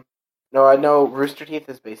 No, I know Rooster Teeth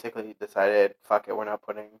has basically decided, fuck it, we're not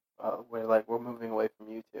putting. We're moving away from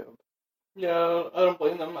YouTube. Yeah, I don't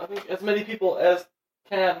blame them. I think as many people as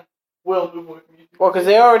will move away from YouTube. Well, because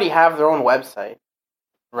they already have their own website,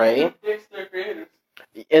 right? YouTube dicks their creators.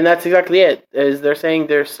 And that's exactly it. Is they're saying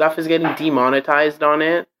their stuff is getting demonetized on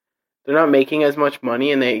it. They're not making as much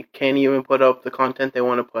money, and they can't even put up the content they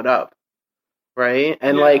want to put up, right?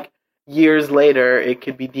 And Yeah. Years later, it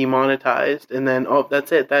could be demonetized, and then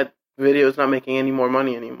that's it. That video is not making any more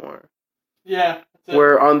money anymore. Yeah, that's it.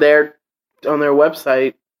 Where on their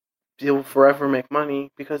website, you'll forever make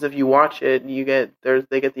money because if you watch it,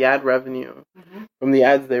 they get the ad revenue Mhm. from the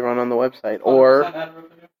ads they run on the website, 100% ad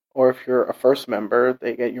revenue. or if you're a first member,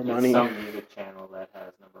 they get your money. Some music channel that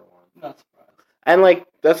has number 1. Not surprised. And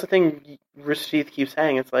that's the thing Rooster Teeth keeps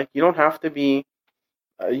saying. It's you don't have to be.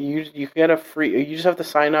 You can get a free. You just have to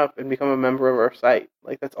sign up and become a member of our site.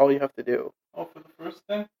 That's all you have to do. Oh, for the first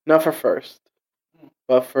thing? Not for first, Hmm.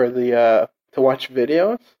 but for the to watch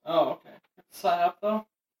videos. Oh, okay. Sign up, though?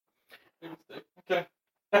 Big mistake. Okay.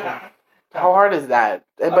 How hard is that?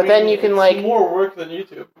 I But then mean, you can it's more work than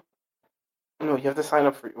YouTube. No, you have to sign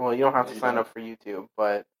up for. Well, you don't have No, to you sign don't. up for YouTube,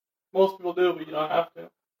 but Most people do, but you don't have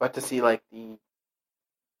to. to see the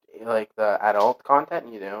adult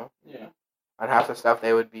content, you do. Yeah. And half the stuff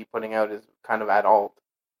they would be putting out is kind of adult,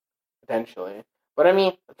 potentially. But I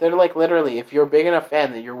mean, they're literally, if you're a big enough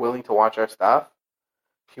fan that you're willing to watch our stuff,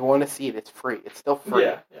 if you want to see it, it's free. It's still free.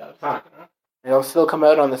 Yeah. Just Huh. checking out. It'll still come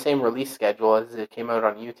out on the same release schedule as it came out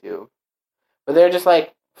on YouTube. But they're just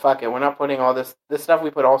fuck it, we're not putting all this stuff we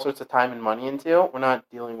put all sorts of time and money into, we're not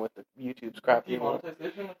dealing with the YouTube's crap anymore.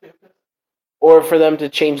 Demonetization? Okay. Or for them to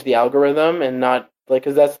change the algorithm and not,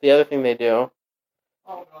 because that's the other thing they do.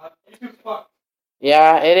 Oh, God. YouTube's fucked.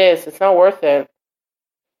 Yeah, it is. It's not worth it.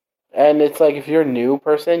 And it's like, if you're a new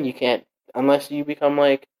person, you can't, unless you're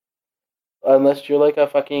like a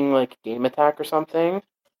fucking, like, Game Attack or something,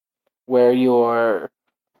 where your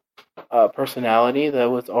personality that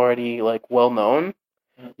was already, like, well-known,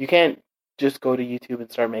 you can't just go to YouTube and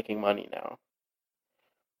start making money now.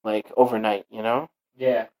 Like, overnight, you know?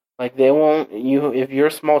 Yeah. Like, they won't, if you're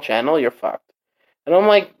a small channel, you're fucked. And I'm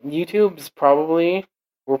like, we're probably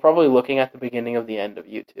looking at the beginning of the end of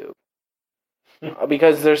YouTube.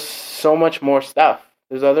 Because there's so much more stuff.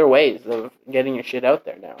 There's other ways of getting your shit out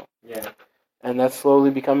there now. Yeah. And that's slowly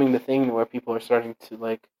becoming the thing where people are starting to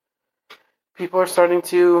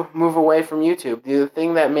move away from YouTube. The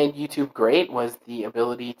thing that made YouTube great was the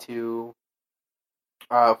ability to,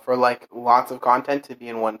 for, like, lots of content to be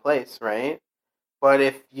in one place, right? But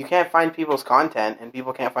if you can't find people's content, and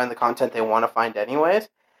people can't find the content they want to find anyways,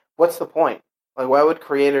 what's the point? Like, why would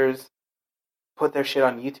creators put their shit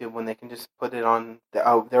on YouTube when they can just put it on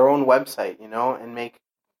their own website, you know, and make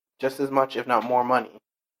just as much, if not more money?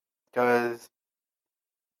 Because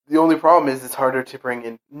the only problem is it's harder to bring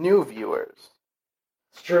in new viewers.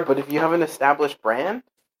 It's true. But if you have an established brand,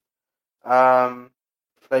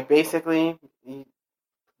 like, basically, you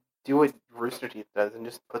do what Rooster Teeth does and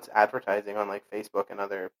just puts advertising on, like, Facebook and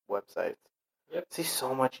other websites. Yep. I see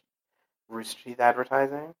so much Rooster Teeth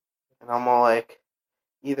advertising, and I'm all like,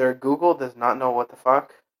 either Google does not know what the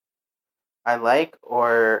fuck I like,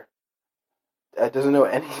 or doesn't know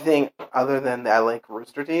anything other than I like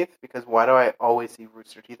Rooster Teeth, because why do I always see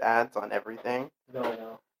Rooster Teeth ads on everything?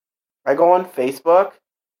 No. I go on Facebook,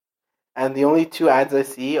 and the only two ads I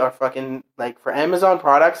see are fucking, like, for Amazon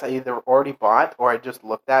products I either already bought or I just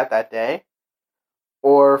looked at that day,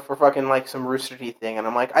 or for fucking, like, some Rooster Teeth thing, and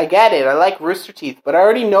I'm like, I get it, I like Rooster Teeth, but I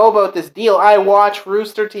already know about this deal. I watch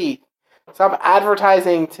Rooster Teeth. Stop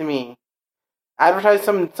advertising to me. Advertise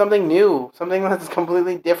something new, something that's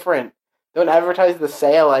completely different. Don't advertise the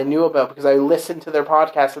sale I knew about because I listened to their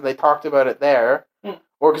podcast and they talked about it there,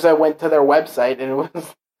 or because I went to their website and it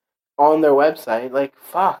was on their website. Like,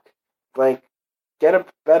 fuck. Like, get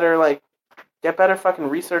better fucking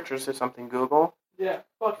researchers or something, Google. Yeah,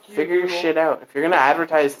 fuck you. Figure your Google. shit out. If you're gonna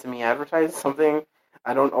advertise to me, advertise something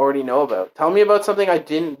I don't already know about. Tell me about something I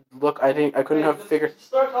couldn't have figured.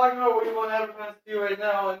 Start talking about what you want to advertise to you right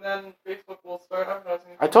now, and then Facebook will start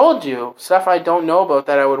advertising. I told you stuff I don't know about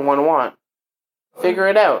that I would want. Figure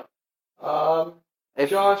it out. If,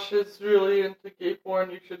 Josh is really into gay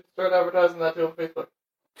porn. You should start advertising that to him on Facebook.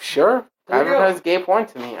 Sure, There you advertise gay porn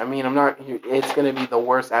to me. I mean, I'm not. It's gonna be the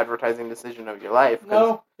worst advertising decision of your life. 'Cause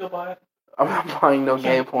No, you'll buy it. I'm not buying no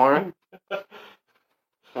gay porn.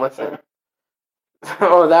 Listen.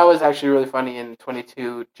 Oh, that was actually really funny. In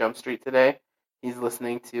 22 Jump Street today, he's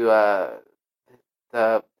listening to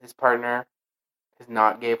his partner, his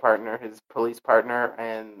not gay partner, his police partner,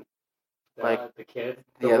 and like the kid,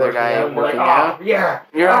 the other guy working like, out. Oh, yeah,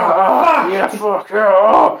 Fuck,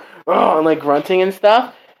 yeah, and like grunting and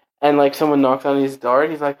stuff, and like someone knocks on his door,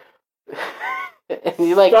 and he's like, and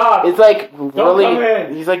he like, Stop. it's like really, come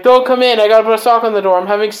in. he's like, don't come in, I gotta put a sock on the door, I'm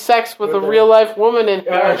having sex with a real life woman in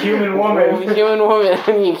here. A human woman. Human woman,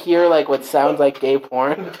 and you hear like what sounds like gay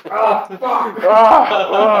porn. Oh, fuck.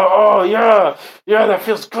 Oh, yeah, that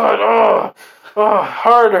feels good. Oh,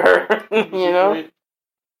 harder, you know. Great.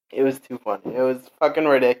 It was too funny. It was fucking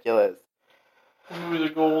ridiculous. Movie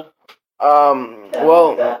The Gold.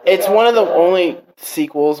 Well, it's one of the only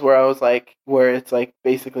sequels where I was like, where it's like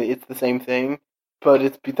basically it's the same thing, but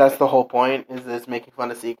that's the whole point, is that it's making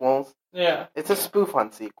fun of sequels. Yeah. It's a spoof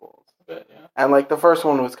on sequels, I bet, yeah. and like the first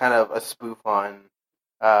one was kind of a spoof on,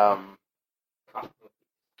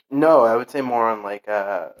 no, I would say more on like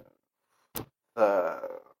the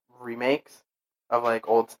remakes of like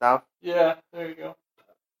old stuff. Yeah, there you go.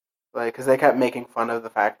 Like, because they kept making fun of the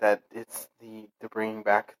fact that they're bringing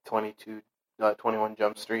back 21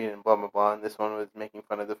 Jump Street and blah blah blah, and this one was making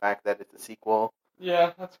fun of the fact that it's a sequel.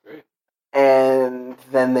 Yeah, that's great. And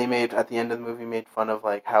then they at the end of the movie made fun of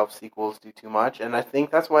like how sequels do too much, and I think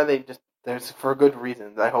that's why there's for good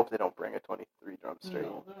reasons. I hope they don't bring a 23 Jump Street.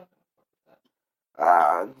 No, they're not gonna fuck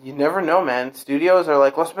with that. You never know, man. Studios are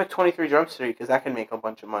like, let's make 23 Jump Street because that can make a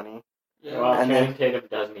bunch of money. Yeah. Well, And Channing Tatum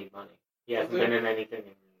does need money. He hasn't Does he? been in anything.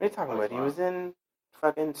 What are you talking about? He was in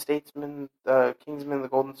fucking Statesman, Kingsman, The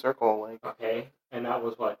Golden Circle. Like, Okay, and that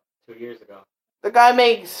was what, 2 years ago. the guy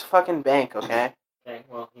makes fucking bank, okay? Okay,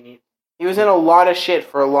 well, he needs. He was in a lot of shit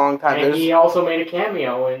for a long time. And he also made a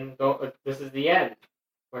cameo in This Is the End,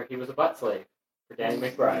 where he was a butt slave for Danny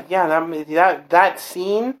McBride. Yeah, that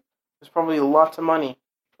scene was probably lots of money.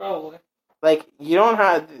 Probably. Like, you don't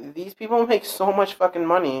have... These people make so much fucking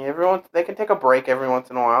money. They can take a break every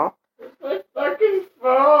once in a while. My fucking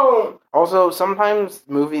phone. Also, sometimes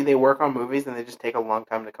they work on movies and they just take a long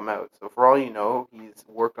time to come out. So for all you know, he's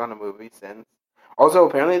worked on a movie since. Also,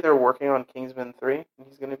 apparently they're working on Kingsman 3, and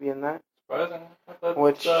he's going to be in that. Surprising. I thought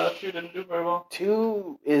Which 2 didn't do very well.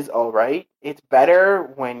 2 is alright. It's better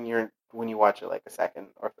when you watch it like a second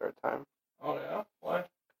or third time. Oh yeah? Why?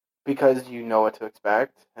 Because you know what to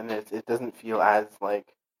expect, and it doesn't feel as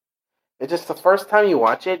like... It's just the first time you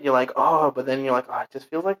watch it, you're like, oh, but then you're like, oh, it just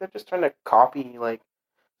feels like they're just trying to copy, like,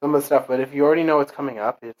 some of the stuff. But if you already know what's coming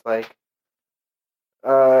up, it's like,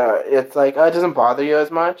 it doesn't bother you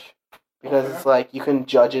as much, because Okay. it's like, you can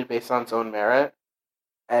judge it based on its own merit.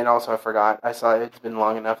 And also, I saw it's been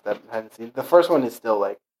long enough that I hadn't seen it. The first one is still,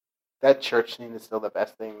 like, that church scene is still the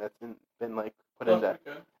best thing that's been like, put That's into pretty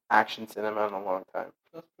good. action cinema in a long time.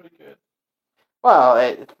 That's pretty good. Well,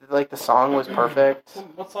 the song was perfect.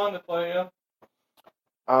 What song they play again?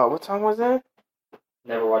 What song was it?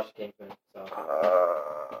 Never watched Kingsman, so.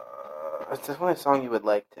 It's definitely a song you would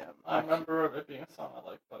like, Tim. I remember it being a song I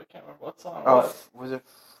liked, but I can't remember what song it Oh, was. was it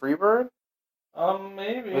Freebird?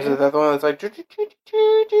 Maybe. Was it that the one that's like... Yeah,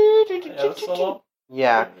 the solo?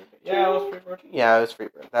 Yeah. Yeah, it was Freebird. Yeah, it was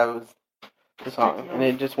Freebird. That was the song. And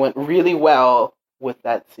it just went really well with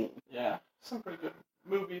that scene. Yeah, some pretty good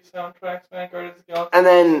movie soundtracks, man. Guardians of the Galaxy. And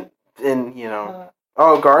then you know...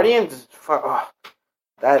 Guardians is...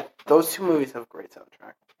 those 2 movies have great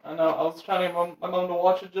soundtrack. I know, I was trying to get my mom to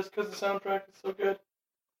watch it just because the soundtrack is so good.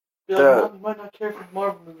 Be The- like, Mom, you might not care for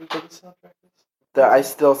Marvel movies, but the soundtrack is... I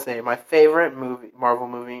still say my favorite Marvel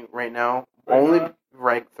movie right now, Ragnarok?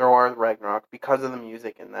 only Thor Ragnarok, because of the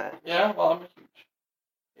music in that. Yeah, well, I'm a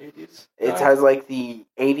huge 80s It guy. has like the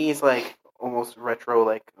 80s, like almost retro,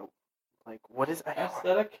 like what is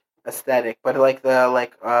aesthetic, but like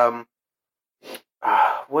the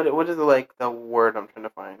what is like the word I'm trying to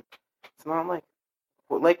find? It's not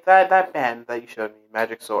like that band that you showed me,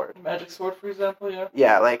 Magic Sword. Magic Sword, for example, yeah.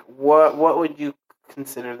 Yeah, like what would you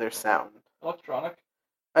consider their sound? Electronic.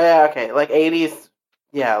 Oh, yeah, okay, like 80s,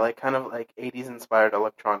 yeah, like kind of like 80s inspired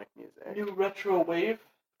electronic music, New retro wave.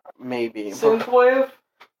 maybe. Synthwave.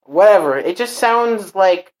 Whatever, it just sounds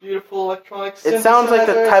like Beautiful electronic it sounds like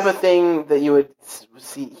the synthesizers. type of thing that you would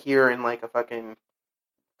hear in like a fucking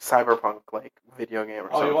cyberpunk like video game or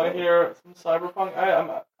Oh, something. you want to hear some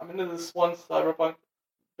cyberpunk? I'm into this one cyberpunk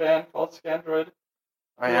band called Scandroid.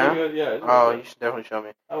 Oh Really yeah. good, yeah. It's Oh, really you good. should definitely show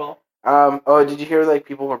me. I will. Oh, did you hear like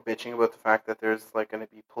people were bitching about the fact that there's like going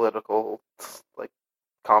to be political like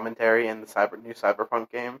commentary in the new cyberpunk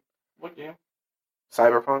game? What game?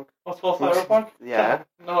 Cyberpunk. Oh, it's called Cyberpunk? Yeah.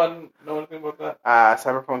 No, I didn't know anything about that.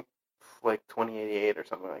 Cyberpunk like 2088 or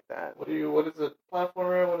something like that. What is it?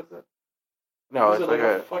 Platformer? What is it? No, is it's it like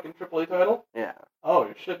a a fucking AAA title? yeah. Oh,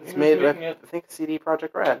 you're shitting. It's Who's made making with it? I think CD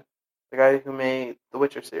Projekt Red, the guy who made the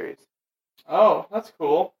Witcher series. Oh, that's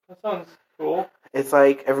cool. That sounds cool. It's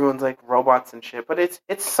like everyone's like robots and shit, but it's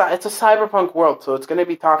a cyberpunk world, so it's going to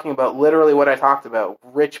be talking about literally what I talked about: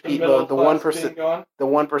 rich The people, middle the class 1%, being gone. the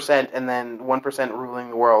 1%, and then 1% ruling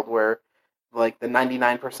the world, where like the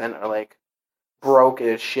 99% are like broke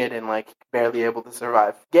as shit and like barely able to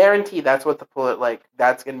survive. Guaranteed, that's what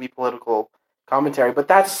that's going to be political commentary, but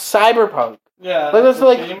that's cyberpunk. Yeah. Like that's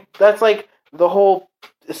the theme. that's like the whole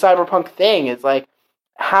cyberpunk thing. It's like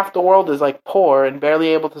half the world is like poor and barely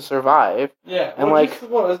able to survive. Yeah. and,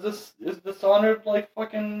 what is Dishonored like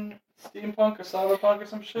fucking steampunk or cyberpunk or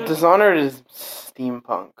some shit? Dishonored is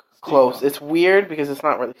steampunk. Close. Steampunk. It's weird because it's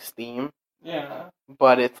not really steam, Yeah.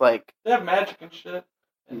 but it's like They have magic and shit.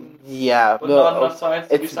 And, yeah. But not enough science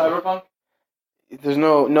to be it's- cyberpunk. There's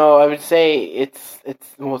no. I would say it's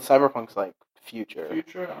cyberpunk's like future,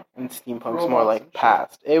 Future. and steampunk's Robots more and like shit.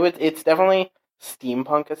 past. It's definitely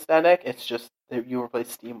steampunk aesthetic. It's just that you replace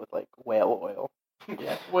steam with like whale oil.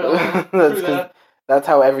 Yeah. Well, That's true 'cause that. that's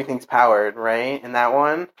how everything's powered, right? In that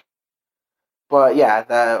one. But yeah,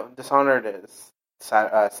 the Dishonored is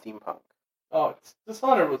steampunk. Oh,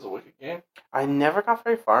 Dishonored was a wicked game. I never got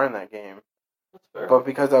very far in that game, That's fair. but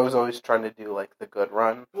because I was always trying to do like the good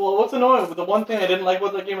run. Well, what's annoying, but the one thing I didn't like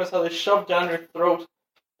about that game is how they shoved down your throat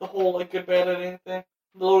the whole like good bad ending thing.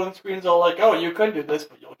 The loading screen's all like, oh, you could do this,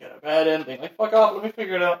 but you'll get a bad ending. Like, fuck off, let me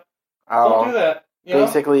figure it out. Don't do that. You know?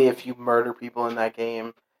 Basically, if you murder people in that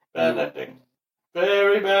game, Bad you- ending.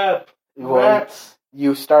 Very bad. well, Rats.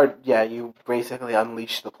 you basically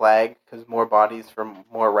unleash the plague because more bodies for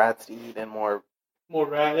more rats to eat and more. More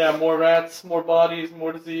rats, more bodies,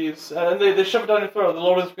 more disease. And they shove it down your throat. The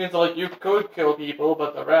loading screen's all like, you could kill people,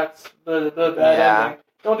 but the rats, the bad Yeah. ending.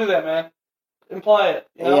 Don't do that, man. Imply it.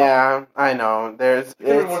 You know? Yeah, I know. It could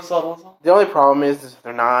be more subtle. So. The only problem is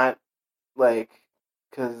they're not like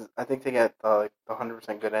because I think to get the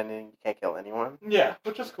 100% good ending, you can't kill anyone. Yeah,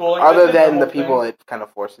 which is cool. Like, Other I did than the whole people thing. it kind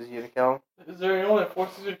of forces you to kill. Is there anyone that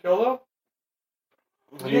forces you to kill though?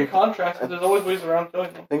 I You get think, contracts, but there's always ways around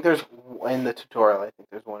killing them. I think there's, in the tutorial, I think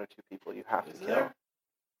there's 1 or 2 people you have Is to kill. there?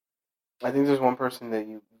 I think there's one person that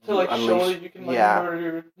you To like unleash. show that you can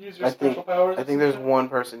like use your special powers. I think there's one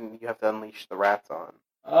person you have to unleash the rats on.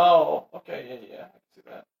 Oh, okay, yeah, I can see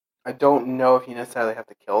that. I don't know if you necessarily have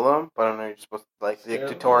to kill them, but I know you're supposed to, like, the Scare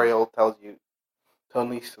them. tutorial tells you to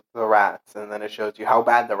unleash the rats, and then it shows you how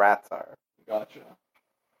bad the rats are. Gotcha.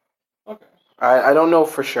 Okay. I don't know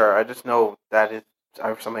for sure. I just know that is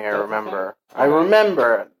something I That's a remember. thing? I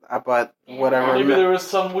remember, but whatever. Maybe there was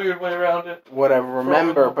some weird way around it. What I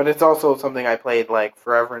remember, Probably. but it's also something I played like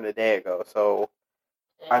forever and a day ago, so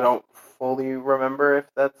I don't fully remember if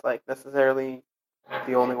that's like necessarily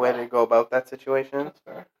the only way to go about that situation. That's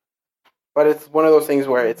fair. But it's one of those things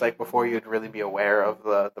where it's like before you'd really be aware of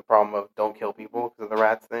the problem of don't kill people because of the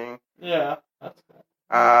rats thing. Yeah, that's cool.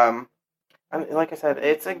 And like I said,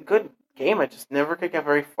 it's a good game. I just never could get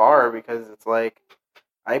very far because it's like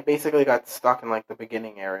I basically got stuck in like the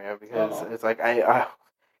beginning area because it's like it's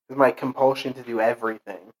my compulsion to do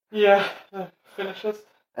everything. Yeah, finishes.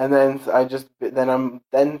 And then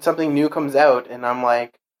then something new comes out and I'm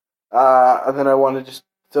like, then I want to just,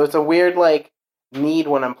 so it's a weird like need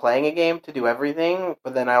when I'm playing a game to do everything,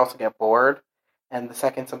 but then I also get bored. And the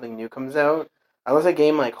second something new comes out, unless a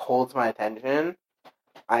game like holds my attention,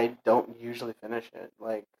 I don't usually finish it.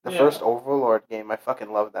 Like the first Overlord game, I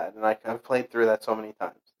fucking love that, and I've played through that so many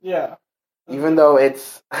times. Yeah. Even though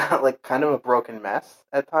it's like kind of a broken mess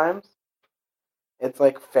at times, it's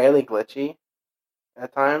like fairly glitchy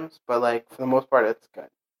at times, but like for the most part, it's good.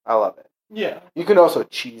 I love it. Yeah. You can also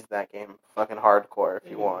cheese that game fucking hardcore if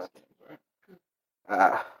you want.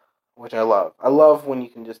 Which I love. I love when you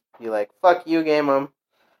can just be like, "Fuck you, game. I'm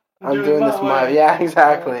doing this my way." Yeah,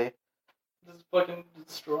 exactly. Just fucking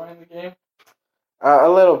destroying the game. A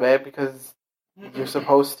little bit because you're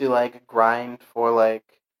supposed to like grind for like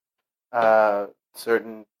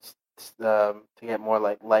certain to get more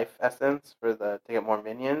like life essence to get more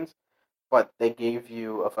minions, but they gave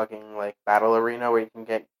you a fucking like battle arena where you can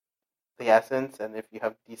get the essence, and if you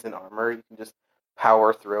have decent armor, you can just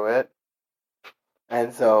power through it.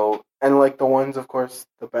 And so, and like the ones, of course,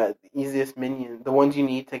 the easiest minion, the ones you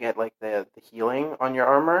need to get like the healing on your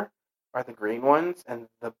armor are the green ones, and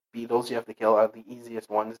the beetles you have to kill are the easiest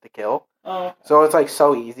ones to kill. Oh. Okay. So it's like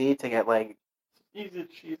so easy to get like. It's easy to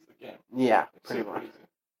cheese the game. Yeah, It's pretty super much. easy.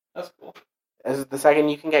 That's cool. As the second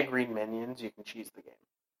you can get green minions, you can cheese the game.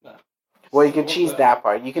 No. Well, you can cheese that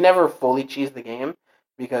part. You can never fully cheese the game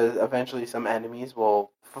because eventually some enemies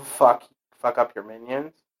will fuck up your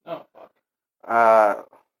minions. Oh fuck.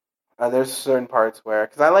 There's certain parts where,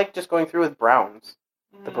 because I like just going through with browns,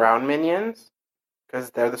 the brown minions, because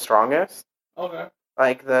they're the strongest. Okay.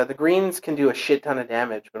 Like the greens can do a shit ton of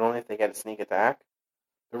damage, but only if they get a sneak attack.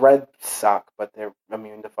 The reds suck, but they're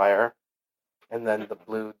immune to fire. And then the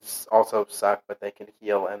blues also suck, but they can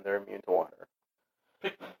heal and they're immune to water.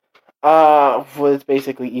 Pikmin. Well, it's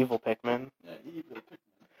basically evil Pikmin. Yeah, evil Pikmin.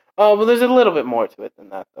 Well, there's a little bit more to it than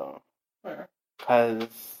that, though. Where? Because,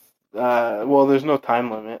 well, there's no time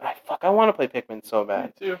limit. I want to play Pikmin so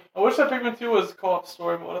bad. Me too. I wish that Pikmin 2 was co-op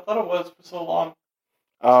story mode. I thought it was for so long. It's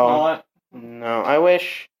Oh, not. no, I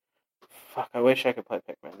wish I could play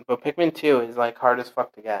Pikmin. But Pikmin 2 is, like, hard as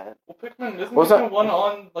fuck to get. Well, Pikmin, isn't What's Pikmin that? 1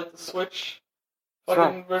 on, like, the Switch It's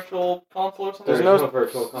fucking virtual console or something? There's There's no no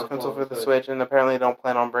virtual console for the on Switch, and apparently they don't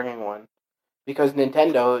plan on bringing one. Because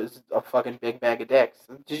Nintendo is a fucking big bag of dicks.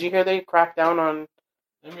 Did you hear they cracked down on...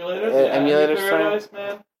 Emulators? emulators, Paradise,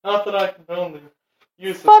 man. Not that I condone the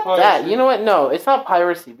use of Fuck piracy. that. You know what? No, it's not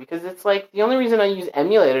piracy, because it's like, the only reason I use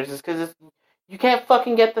emulators is because you can't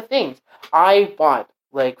fucking get the things. I bought,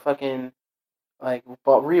 like, fucking, like,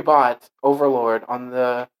 rebought Overlord on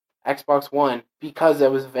the Xbox One because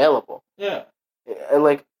it was available. Yeah.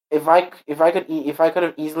 Like, if I could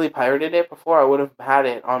have easily pirated it before, I would have had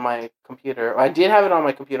it on my computer. I did have it on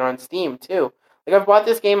my computer on Steam, too. Like, I've bought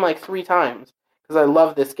this game, like, 3 times, because I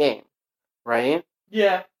love this game, right?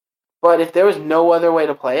 Yeah. But if there was no other way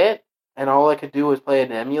to play it, and all I could do was play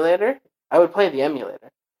an emulator, I would play the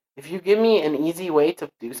emulator. If you give me an easy way to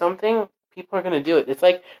do something, people are going to do it. It's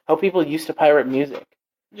like how people used to pirate music.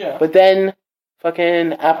 Yeah. But then,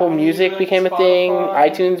 fucking Apple Music Music, became a thing, Spotify.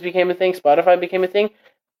 iTunes became a thing, Spotify became a thing.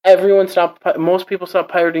 Most people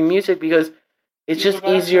stopped pirating music because it's Ease just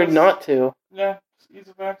of easier access. not to. Yeah. It's ease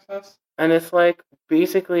of access. And it's like,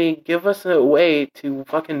 basically, give us a way to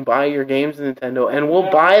fucking buy your games, Nintendo, and we'll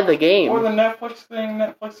Yeah. buy the game. Or the Netflix thing,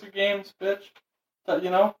 Netflix your games, bitch. You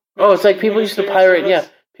know? Oh, it's like people used to streaming pirate. service. Yeah,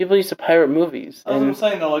 people used to pirate movies. That's what I'm And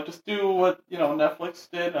saying though. Like, just do what Netflix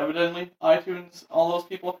did. Evidently, iTunes, all those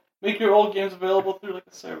people make your old games available through like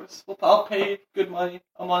a service. Well, I'll pay you good money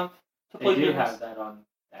a month to They play do games. have that on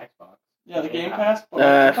Xbox. Yeah, the Game Game Pass. Pass. But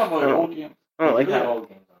I'm talking about old games. I don't like They have that. old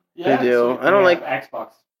games on. Yeah, They do. sweet. I don't They like. have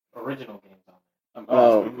Xbox original games on.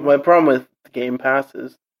 Oh, my problem with Game Pass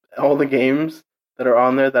is all the games that are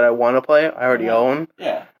on there that I want to play, I already own.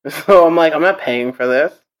 Yeah. So I'm like, I'm not paying for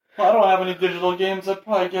this. Well, I don't have any digital games. I'd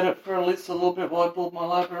probably get it for at least a little bit while I build my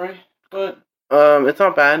library. But It's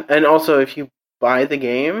not bad. And also, if you buy the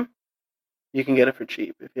game, you can get it for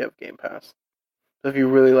cheap if you have Game Pass. So if you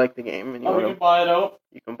really like the game and you we want can to, buy it out.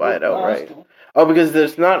 you can buy it Oh, out, that's right? cool. Oh, because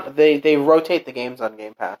there's not they rotate the games on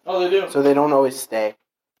Game Pass, Oh, they do. so they don't always stay.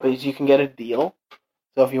 But you can get a deal.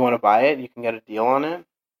 So if you want to buy it, you can get a deal on it,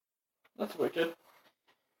 That's wicked.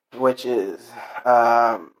 which is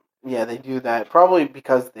yeah, they do that probably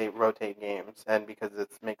because they rotate games and because it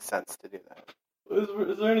makes sense to do that.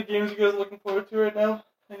 Is there any games you guys are looking forward to right now?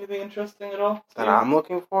 Anything interesting at all? That I'm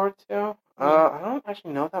looking forward to. I don't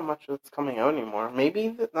actually know that much that's coming out anymore.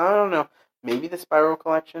 Maybe I don't know. Maybe the Spyro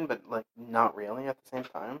collection, but like not really at the same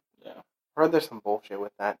time. Yeah. I heard there's some bullshit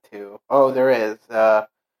with that too. Oh, there is.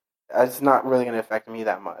 It's not really going to affect me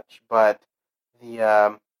that much, but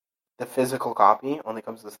the physical copy only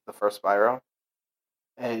comes with the first Spyro,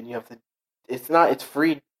 and you have to. It's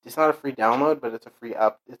free. It's not a free download, but it's a free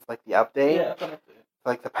up. It's like the update. Yeah, it's an update.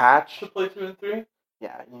 Like the patch. To play 2 and 3?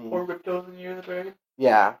 Yeah, you need. Or Ripto's and Year of the Dragon?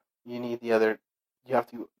 Yeah, you need the other. You have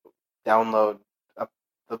to download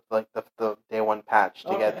the day one patch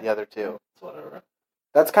to get the other two. It's whatever.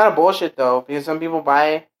 That's kind of bullshit though, because some people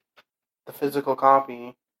buy the physical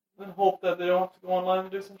copy And hope that they don't have to go online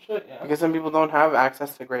and do some shit, yeah. because some people don't have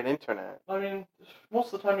access to great internet. I mean,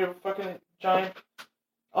 most of the time you have a fucking giant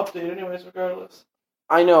update anyways, regardless.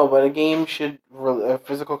 I know, but a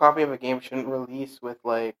physical copy of a game shouldn't release with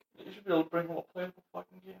like. You should be able to bring home a playable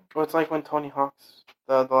fucking game. Well, it's like when Tony Hawk's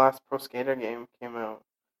the last Pro Skater game came out.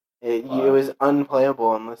 It was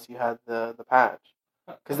unplayable unless you had the patch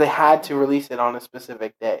because they had to release it on a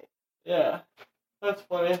specific day. Yeah, that's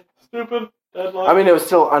funny. Stupid deadline. I mean, it was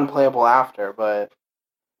still unplayable after, but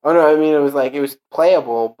oh no, I mean it was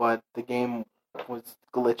playable, but the game was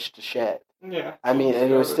glitched to shit. Yeah. I mean,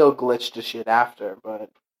 and it was still glitched to shit after,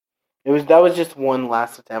 but that was just one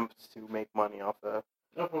last attempt to make money off of.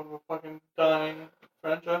 Of a fucking dying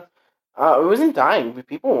franchise. It wasn't dying, but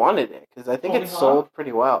people wanted it because I think Tony it Hawk? sold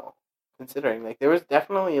pretty well, considering like there was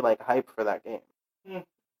definitely like hype for that game. Hmm.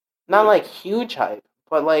 Not like huge hype,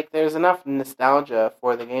 but like there's enough nostalgia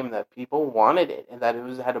for the game that people wanted it and that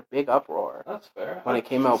it had a big uproar That's fair. when it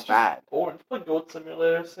came out It's bad. just boring. It's like Goat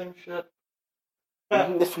Simulator, same shit.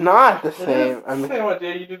 It's not the It same. is I mean, the same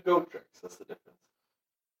idea. You do goat tricks. That's the difference.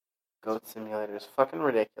 Goat Simulator is fucking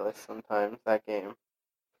ridiculous sometimes. That game.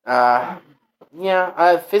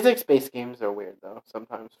 Yeah. Physics-based games are weird though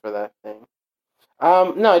sometimes for that thing.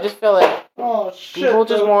 No, I just feel like Oh shit!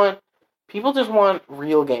 people just want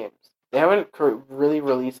real games. They haven't really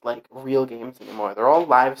released like real games anymore. They're all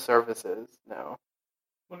live services now.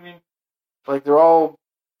 What do you mean? Like they're all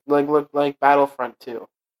like Battlefront 2.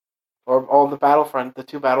 Or all the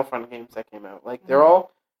two Battlefront games that came out. Like they're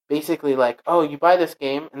all basically like, oh, you buy this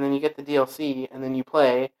game and then you get the DLC and then you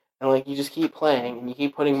play and like you just keep playing and you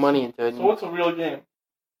keep putting money into it. So what's a real game?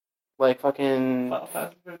 Like fucking Final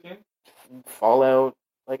Fantasy 15? Fallout,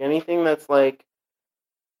 like anything that's like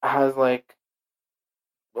has like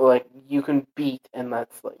you can beat and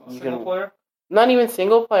that's like you Single can player? not even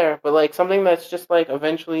single player, but like something that's just like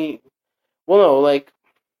eventually. Well, no, like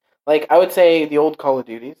I would say the old Call of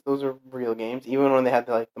Duties, those are real games, even when they had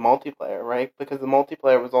the multiplayer, right? Because the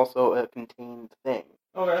multiplayer was also a contained thing.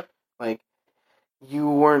 Okay. Like you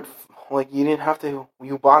weren't you didn't have to.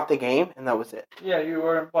 You bought the game and that was it. Yeah, you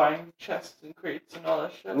weren't buying chests and crates and all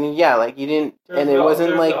that shit. I mean, yeah, like you didn't, and it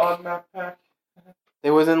wasn't like the odd map pack.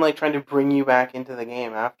 it wasn't like trying to bring you back into the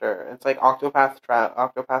game after. It's like Octopath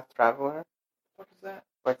Traveler. What is that?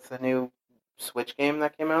 Like the new Switch game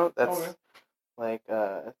that came out. That's Okay. like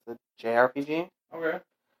it's a JRPG. Okay.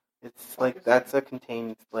 It's like that's a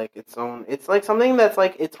contained like its own. It's like something that's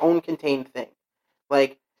like its own contained thing.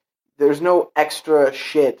 Like there's no extra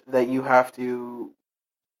shit that you have to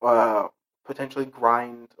potentially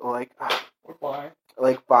grind or Or buy.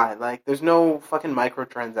 buy. Like there's no fucking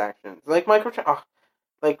microtransactions. Like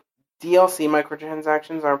like DLC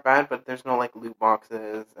microtransactions aren't bad, but there's no like loot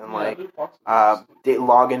boxes and loot boxes.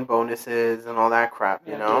 login bonuses and all that crap.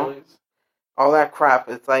 You Yeah, know, dailies. all that crap.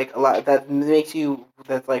 It's like a lot that makes you.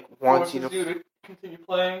 That's like wants Forces you to. you to continue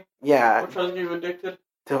playing. Yeah, Or tries to get you addicted.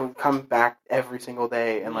 to come back every single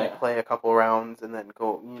day and like Yeah. play a couple rounds and then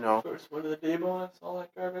go, First word of the day bonus, all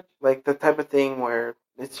that garbage. like the type of thing where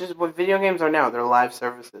it's just what video games are now. They're live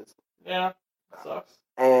services, Yeah, it sucks.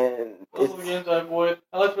 and Those are the games I avoid.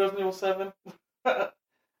 I like Resident Evil 7. I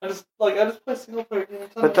just play single player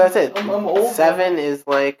games. But that's it. I'm old. 7 is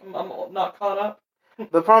like I'm not caught up.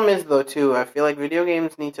 the problem is though too. I feel like video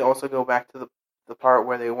games need to also go back to the part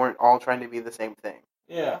where they weren't all trying to be the same thing.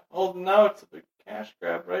 Yeah. Well, now it's a big cash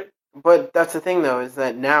grab, right? But that's the thing though, is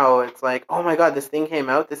that now it's like, oh my god, this thing came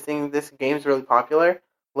out. This game's really popular.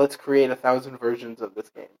 Let's create 1,000 versions of this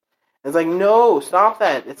game. It's like, no, stop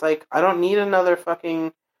that. It's like, I don't need another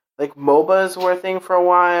fucking, like, MOBAs were a thing for a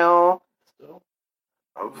while. Still.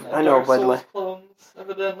 I know, Dark but Souls like clones,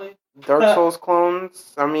 evidently. Dark Souls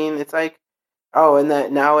clones. I mean, it's like, oh, and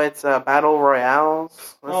that now it's battle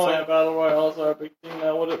royales. Battle royales are a big thing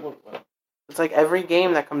now. What? It's like every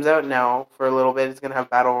game that comes out now for a little bit is gonna have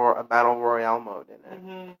a battle royale mode in it.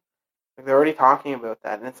 Mm-hmm. Like they're already talking about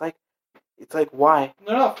that, and it's like why?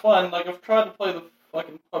 They're not fun. Like, I've tried to play the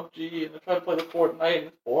fucking PUBG, and I've tried to play the Fortnite, and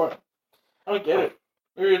it's boring. I don't get it.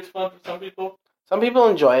 Maybe it's fun for some people. Some people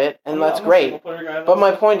enjoy it, and that's I'm great. Guy, But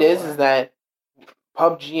my point is that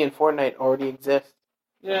PUBG and Fortnite already exist.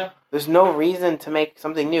 Yeah. There's no reason to make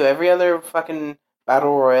something new. Every other fucking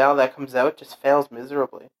battle royale that comes out just fails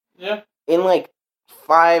miserably. Yeah. In like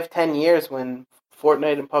 5-10 years, when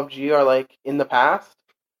Fortnite and PUBG are like in the past,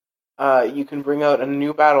 you can bring out a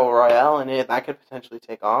new battle royale, and that could potentially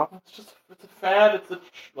take off. It's a fad. It's a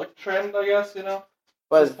trend, I guess.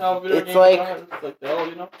 But it's like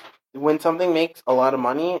they'll. When something makes a lot of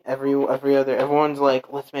money, everyone's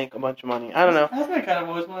like, let's make a bunch of money. I don't know. Hasn't it kind of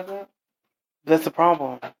always been like that? That's the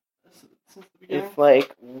problem. Since the beginning. It's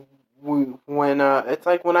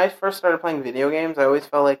like when I first started playing video games, I always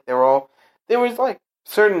felt like there was like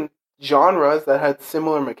certain genres that had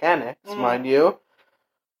similar mechanics, mind you,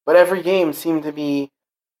 but every game seemed to be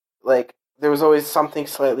like there was always something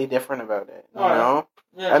slightly different about it. You know?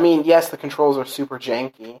 Yeah. I mean, yes, the controls are super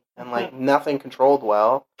janky and like nothing controlled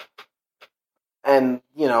well, and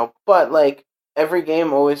but like every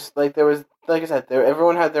game always like there was, like I said,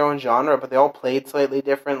 everyone had their own genre, but they all played slightly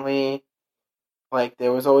differently. Like,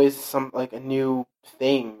 there was always a new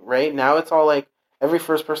thing, right? Now it's all, like, every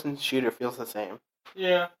first-person shooter feels the same.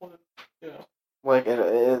 Yeah. Like,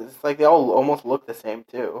 it's like they all almost look the same,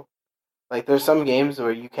 too. Like, there's some games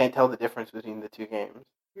where you can't tell the difference between the two games.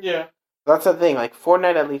 Yeah. That's the thing. Like,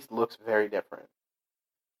 Fortnite at least looks very different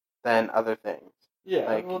than other things. Yeah.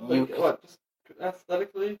 Like, just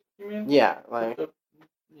aesthetically, you mean? Yeah, like...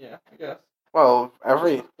 Yeah, I guess. Well,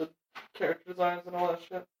 the character designs and all that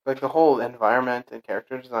shit. Like, the whole environment and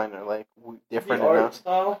character design are, like, different the art enough.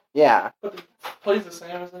 style? Yeah. But it plays the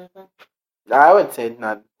same as anything? I would say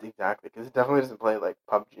not exactly, because it definitely doesn't play like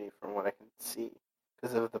PUBG from what I can see,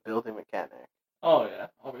 because of the building mechanic. Oh, yeah,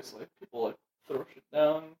 obviously. People, like, throw shit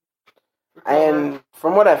down. And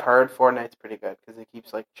from what I've heard, Fortnite's pretty good, because it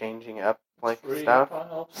keeps, like, changing up, like, free, stuff. that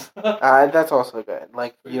helps. That's also good.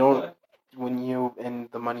 Like, Free you don't... play. And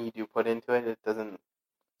the money you do put into it,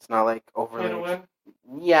 it's not, like, overly... Pay to win?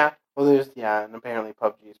 Yeah. Well, and apparently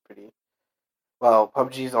PUBG is pretty... Well,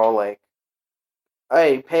 PUBG's all, like,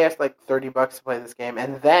 hey, pay us, like, $30 to play this game,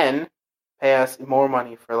 and then pay us more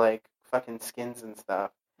money for, like, fucking skins and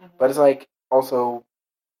stuff. Mm-hmm. But it's, like, also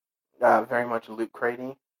very much loot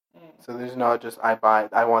cratey. So there's not just, I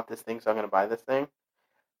want this thing, so I'm going to buy this thing.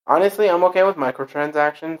 Honestly, I'm okay with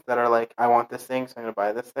microtransactions that are like, I want this thing, so I'm going to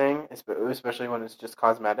buy this thing, especially when it's just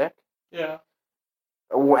cosmetic. Yeah.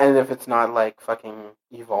 And if it's not like fucking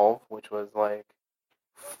Evolve, which was like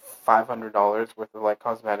 $500 worth of like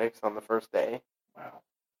cosmetics on the first day. Wow.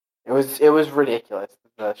 It was ridiculous.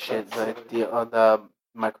 The shit, the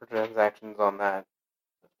microtransactions on that.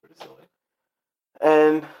 That's pretty silly.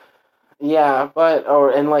 And yeah,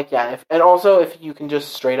 if you can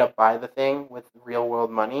just straight up buy the thing with real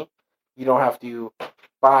world money, you don't have to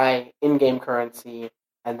buy in-game currency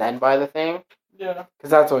and then buy the thing. Yeah.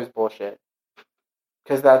 Because that's always bullshit.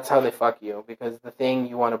 Because that's how they fuck you. Because the thing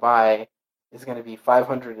you want to buy is going to be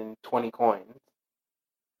 520 coins.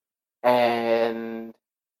 And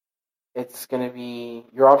it's going to be...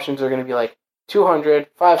 Your options are going to be like 200,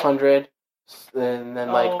 500, and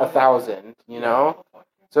then like 1,000, you know?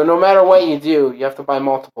 So no matter what you do, you have to buy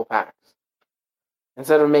multiple packs.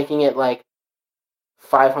 Instead of making it like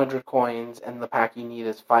 500 coins and the pack you need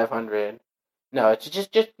is 500. No, it's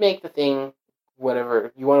just make the thing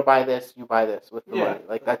whatever. You want to buy this, you buy this with the money.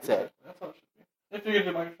 Like, that's it. That's how it should be. If you're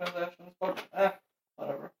going to do microtransactions, but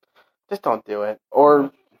whatever. Just don't do it. Or...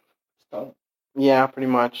 Just don't. Yeah, pretty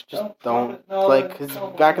much. Just don't. No, like, because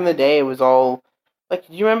back in the day, it was all... Like,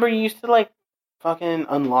 do you remember you used to, like, fucking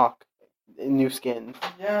unlock new skins?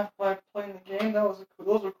 Yeah, by playing the game, those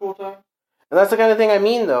were cool times. And that's the kind of thing I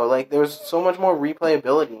mean, though. Like, there was so much more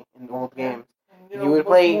replayability in old games. And, You would much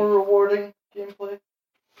play- more rewarding gameplay.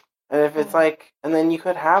 And if it's like, and then you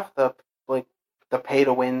could have the pay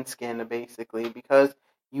to win skin basically because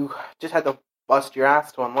you just had to bust your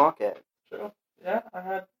ass to unlock it. True. Yeah,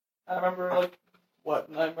 I remember like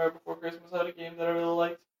Nightmare Before Christmas had a game that I really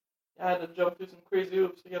liked. I had to jump through some crazy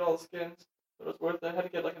hoops to get all the skins, but it was worth it. I had to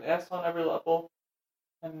get like an S on every level,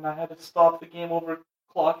 and I had to stop the game over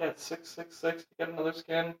clock at 666 to get another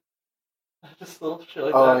skin. Just little shit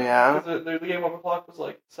like that. Oh, yeah? Because the game over clock was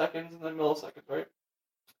like seconds and then milliseconds, right?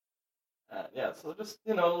 Yeah, so just,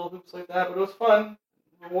 little hoops like that, but it was fun,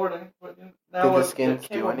 rewarding. But now Did the it skins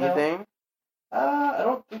came do out now. anything? I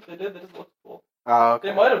don't think they did. They just looked cool. Oh, okay.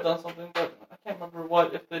 They might have done something, but I can't remember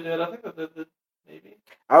what. If they did, I think that they did. Maybe.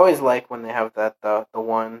 I always like when they have that the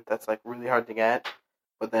one that's like really hard to get,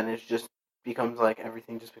 but then it just becomes like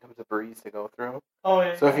everything just becomes a breeze to go through. Oh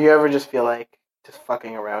yeah. So if you ever just feel like just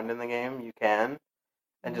fucking around in the game, you can,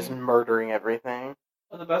 and just Mhm. murdering everything.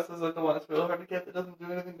 Well, the best is like the one that's really hard to get that doesn't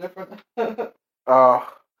do anything different.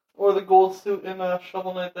 Oh, Or the gold suit in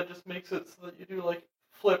Shovel Knight that just makes it so that you do like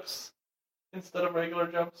flips instead of regular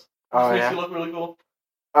jumps. Just makes yeah. you look really cool.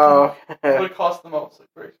 Oh, But it costs the most, like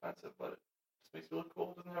very expensive, but it just makes you look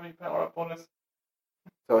cool. It doesn't have any power up bonus.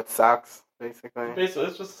 so it sucks basically. Basically,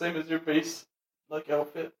 it's just the same as your base like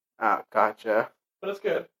outfit, Oh, gotcha. but it's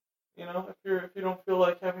good. If you don't feel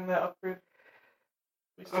like having that upgrade,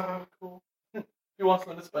 it's still really cool. If you want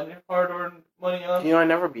something to spend your hard-earned money on. You know, I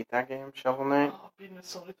never beat that game, Shovel Knight. Oh, I've beaten it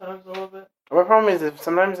so many times. I love it. My problem is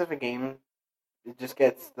sometimes if a game it just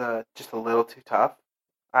gets just a little too tough,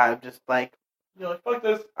 I'm just like You're like, fuck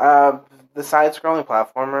this. the side-scrolling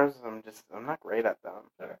platformers. I'm not great at them.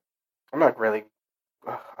 Sure. I'm not really.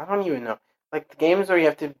 I don't even know. Like the games where you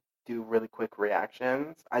have to do really quick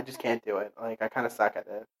reactions, I just can't do it. Like I kind of suck at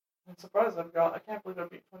it. I'm surprised I can't believe I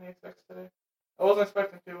beat 28X today. I wasn't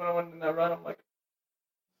expecting to when I went in that run. I'm like,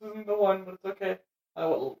 this isn't the one, but it's okay. I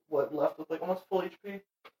what left with like almost full HP.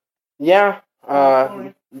 Yeah.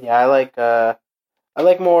 Alright. Yeah. I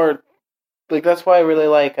like more. Like that's why I really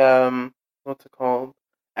like what's it called?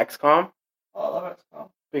 XCOM, Oh, I love XCOM.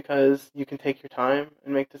 because you can take your time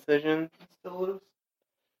and make decisions. And still lose.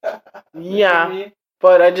 Yeah. Me.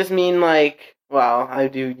 But I just mean like, well, I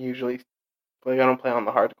do usually like I don't play on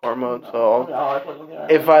the hardcore mode, so No, I play on the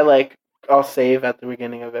iron. if I like, I'll save at the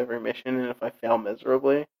beginning of every mission, and if I fail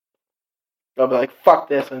miserably, I'll be like, fuck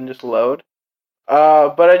this, and just load.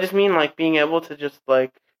 But I just mean like being able to just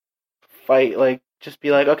like fight, like just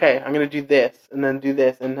be like, okay, I'm gonna do this, and then do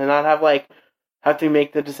this, and then not have to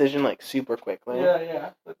make the decision like super quickly.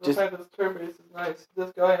 Yeah. But the Just- fact that it's turn-based is nice.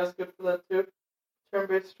 This guy is good for that too.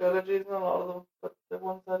 Turn-based strategies, not a lot of them, but the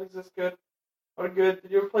ones that exist are good. Did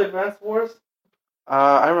you ever play Advanced Wars?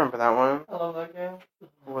 I remember that one I love that game.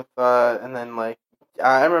 with and then like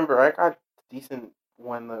I remember I got decent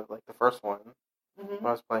when the first one Mm-hmm. when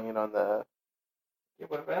I was playing it on the Game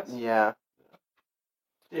Boy Advance? yeah.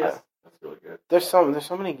 Yes, that's really good. There's so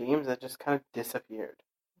many games that just kind of disappeared.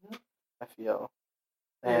 Mhm. I feel,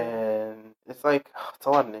 Yeah. and it's like it's a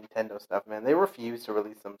lot of Nintendo stuff, man. They refuse to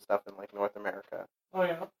release some stuff in like North America, Oh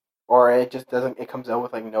yeah. or it just doesn't. It comes out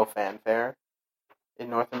with like no fanfare in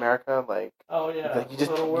North America. Like, Oh yeah. like you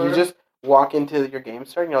Little word. just walk into your game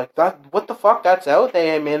store and you're like, that what the fuck? That's out.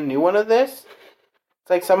 They made a new one of this. It's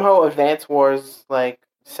like somehow Advance Wars like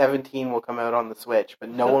 17 will come out on the Switch, but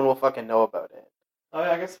no one will fucking know about it. Oh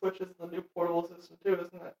yeah, I guess Switch is the new portable system too,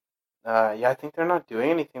 isn't it? Yeah, I think they're not doing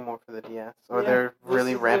anything more for the DS, or Yeah, they're this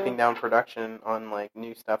really is ramping down production on like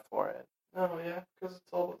new stuff for it. Oh yeah, because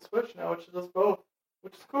it's all about Switch now, which does both,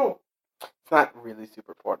 which is cool. It's not really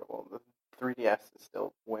super portable. The 3DS is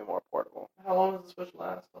still way more portable. How long does the Switch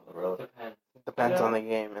last on the road? Depends. It depends Yeah. on the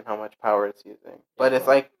game and how much power it's using. But it's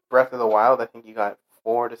like Breath of the Wild. I think you got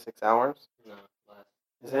 4 to 6 hours. No, less.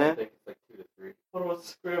 Isn't I it? think it's like 2 to 3. What about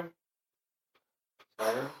Scrim?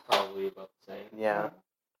 Skyrim, probably about the same. Yeah,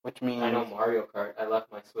 which means I know Mario Kart. I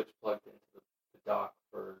left my Switch plugged into the dock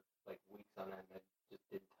for like weeks on end. I just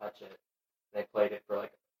didn't touch it. And I played it for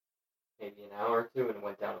like maybe an hour or two, and it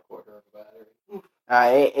went down a quarter of a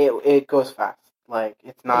battery. it goes fast. Like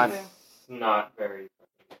it's not. Okay. It's not very.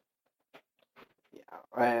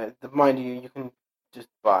 Yeah, mind you, you can just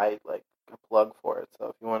buy like a plug for it. So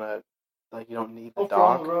if you want to, like, you don't need the Oh, for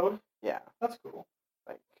on dock. the road? Yeah, That's cool.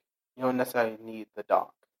 like you don't necessarily need the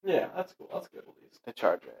dock Yeah, that's cool. That's good at least. to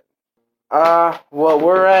charge it. Well,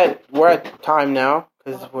 we're at time now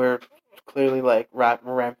because we're clearly like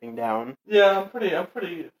ramping down. Yeah, I'm pretty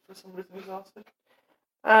for some reason exhausted.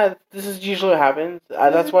 This is usually what happens.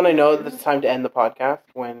 That's when I know that it's time to end the podcast,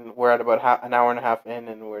 when we're at about an hour and a half in,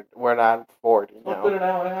 and we're at 40 It's now. been an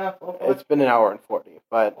hour and a half. Okay. It's been an hour and 40,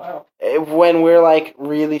 but Wow. when we're like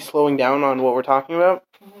really slowing down on what we're talking about,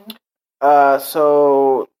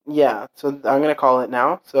 so yeah, so I'm gonna call it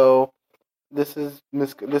now. So this was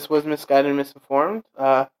Misguided and Misinformed.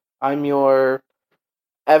 I'm your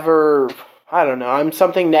I don't know. I'm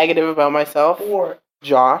something negative about myself. Whore.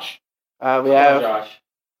 Josh. We Come on, have. Josh.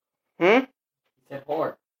 Hmm? He said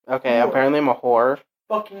whore. Okay, Whore. apparently I'm a whore.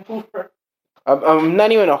 Fucking whore. I'm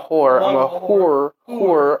not even a whore. I'm a whore.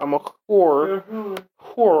 Whore. I'm a whore. You're a whore.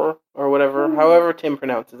 Whore. Or whatever. Whore. However Tim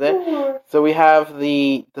pronounces it. Whore. So we have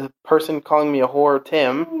the person calling me a whore,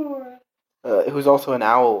 Tim, Whore. who's also an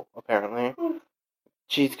owl, apparently.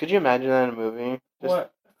 Jeez, could you imagine that in a movie? Just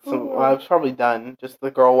What? I was probably done. Just the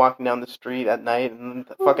girl walking down the street at night and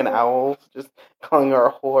the fucking owls just calling her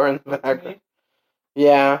a whore in the background.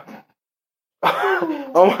 Yeah.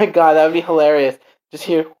 Oh my god, that would be hilarious. Just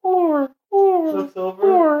hear whore, whore, Looks over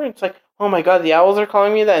whore. It's like, oh my god, the owls are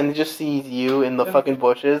calling me that, and it just sees you in the fucking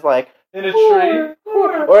bushes, like in a whore, tree.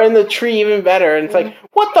 whore. Or in the tree, even better. And it's like,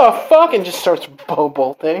 what the fuck, and just starts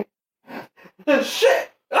bolting.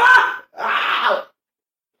 Shit! Ah! Ah!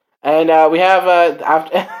 And we have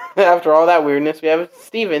after all that weirdness, we have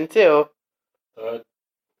Steven too. How's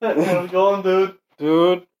it going, dude?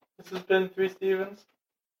 Dude, This has been 3 Stevens.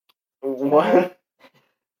 what?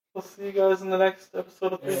 We'll see you guys in the next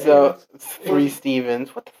episode of 3 So Stevens. 3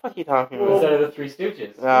 Stevens. What the fuck are you talking about? Instead of the Three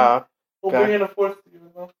Stooges. We'll Okay. bring in a 4th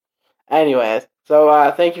Steven, though. Anyways,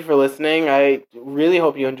 so thank you for listening. I really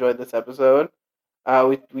hope you enjoyed this episode.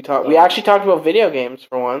 We actually talked about video games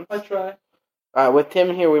for once. I try. With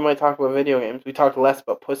Tim here, we might talk about video games. We talked less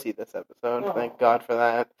about pussy this episode. Oh. Thank God for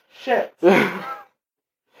that. Shit. I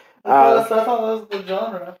thought that was the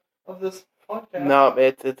genre of this podcast. No,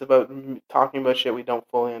 it's about talking about shit we don't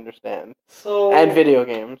fully understand. So. And video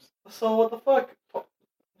games. So what the fuck?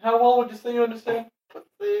 How well would you say you understand?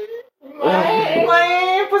 Pussy.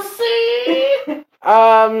 My pussy.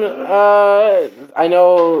 I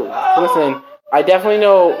know. Listen, I definitely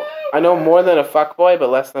know. I know more than a fuckboy, but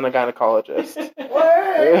less than a gynecologist.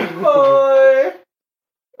 Where, boy?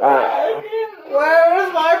 Uh,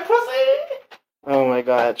 Where's my pussy? oh my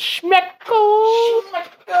god, schmeckles.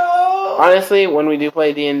 Schmeckles. Honestly, when we do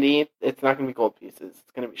play D&D, it's not gonna be gold pieces.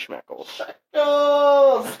 It's gonna be schmeckles.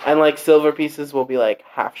 Schmeckles. And like silver pieces will be like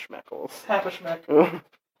half schmeckles. Half a schmeck.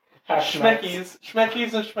 Schmeckies.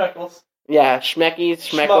 Schmeckies and schmeckles. Yeah, schmeckies,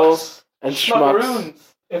 schmeckles, and schmucks. Schmuckaroons.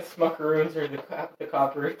 It's smuckaroons or the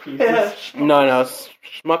copper pieces. Yeah, No,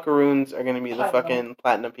 schmuckaroons are gonna be the Platinum. fucking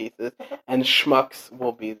platinum pieces, and schmucks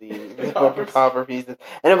will be the Coppers. copper pieces,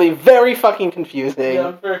 and it'll be very fucking confusing.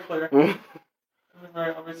 Yeah, very clear.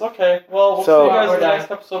 Very obvious. Okay, well, we'll So- see you guys in the We're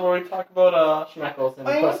next episode where we talk about Schmeckles and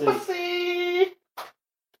my pussies. pussy.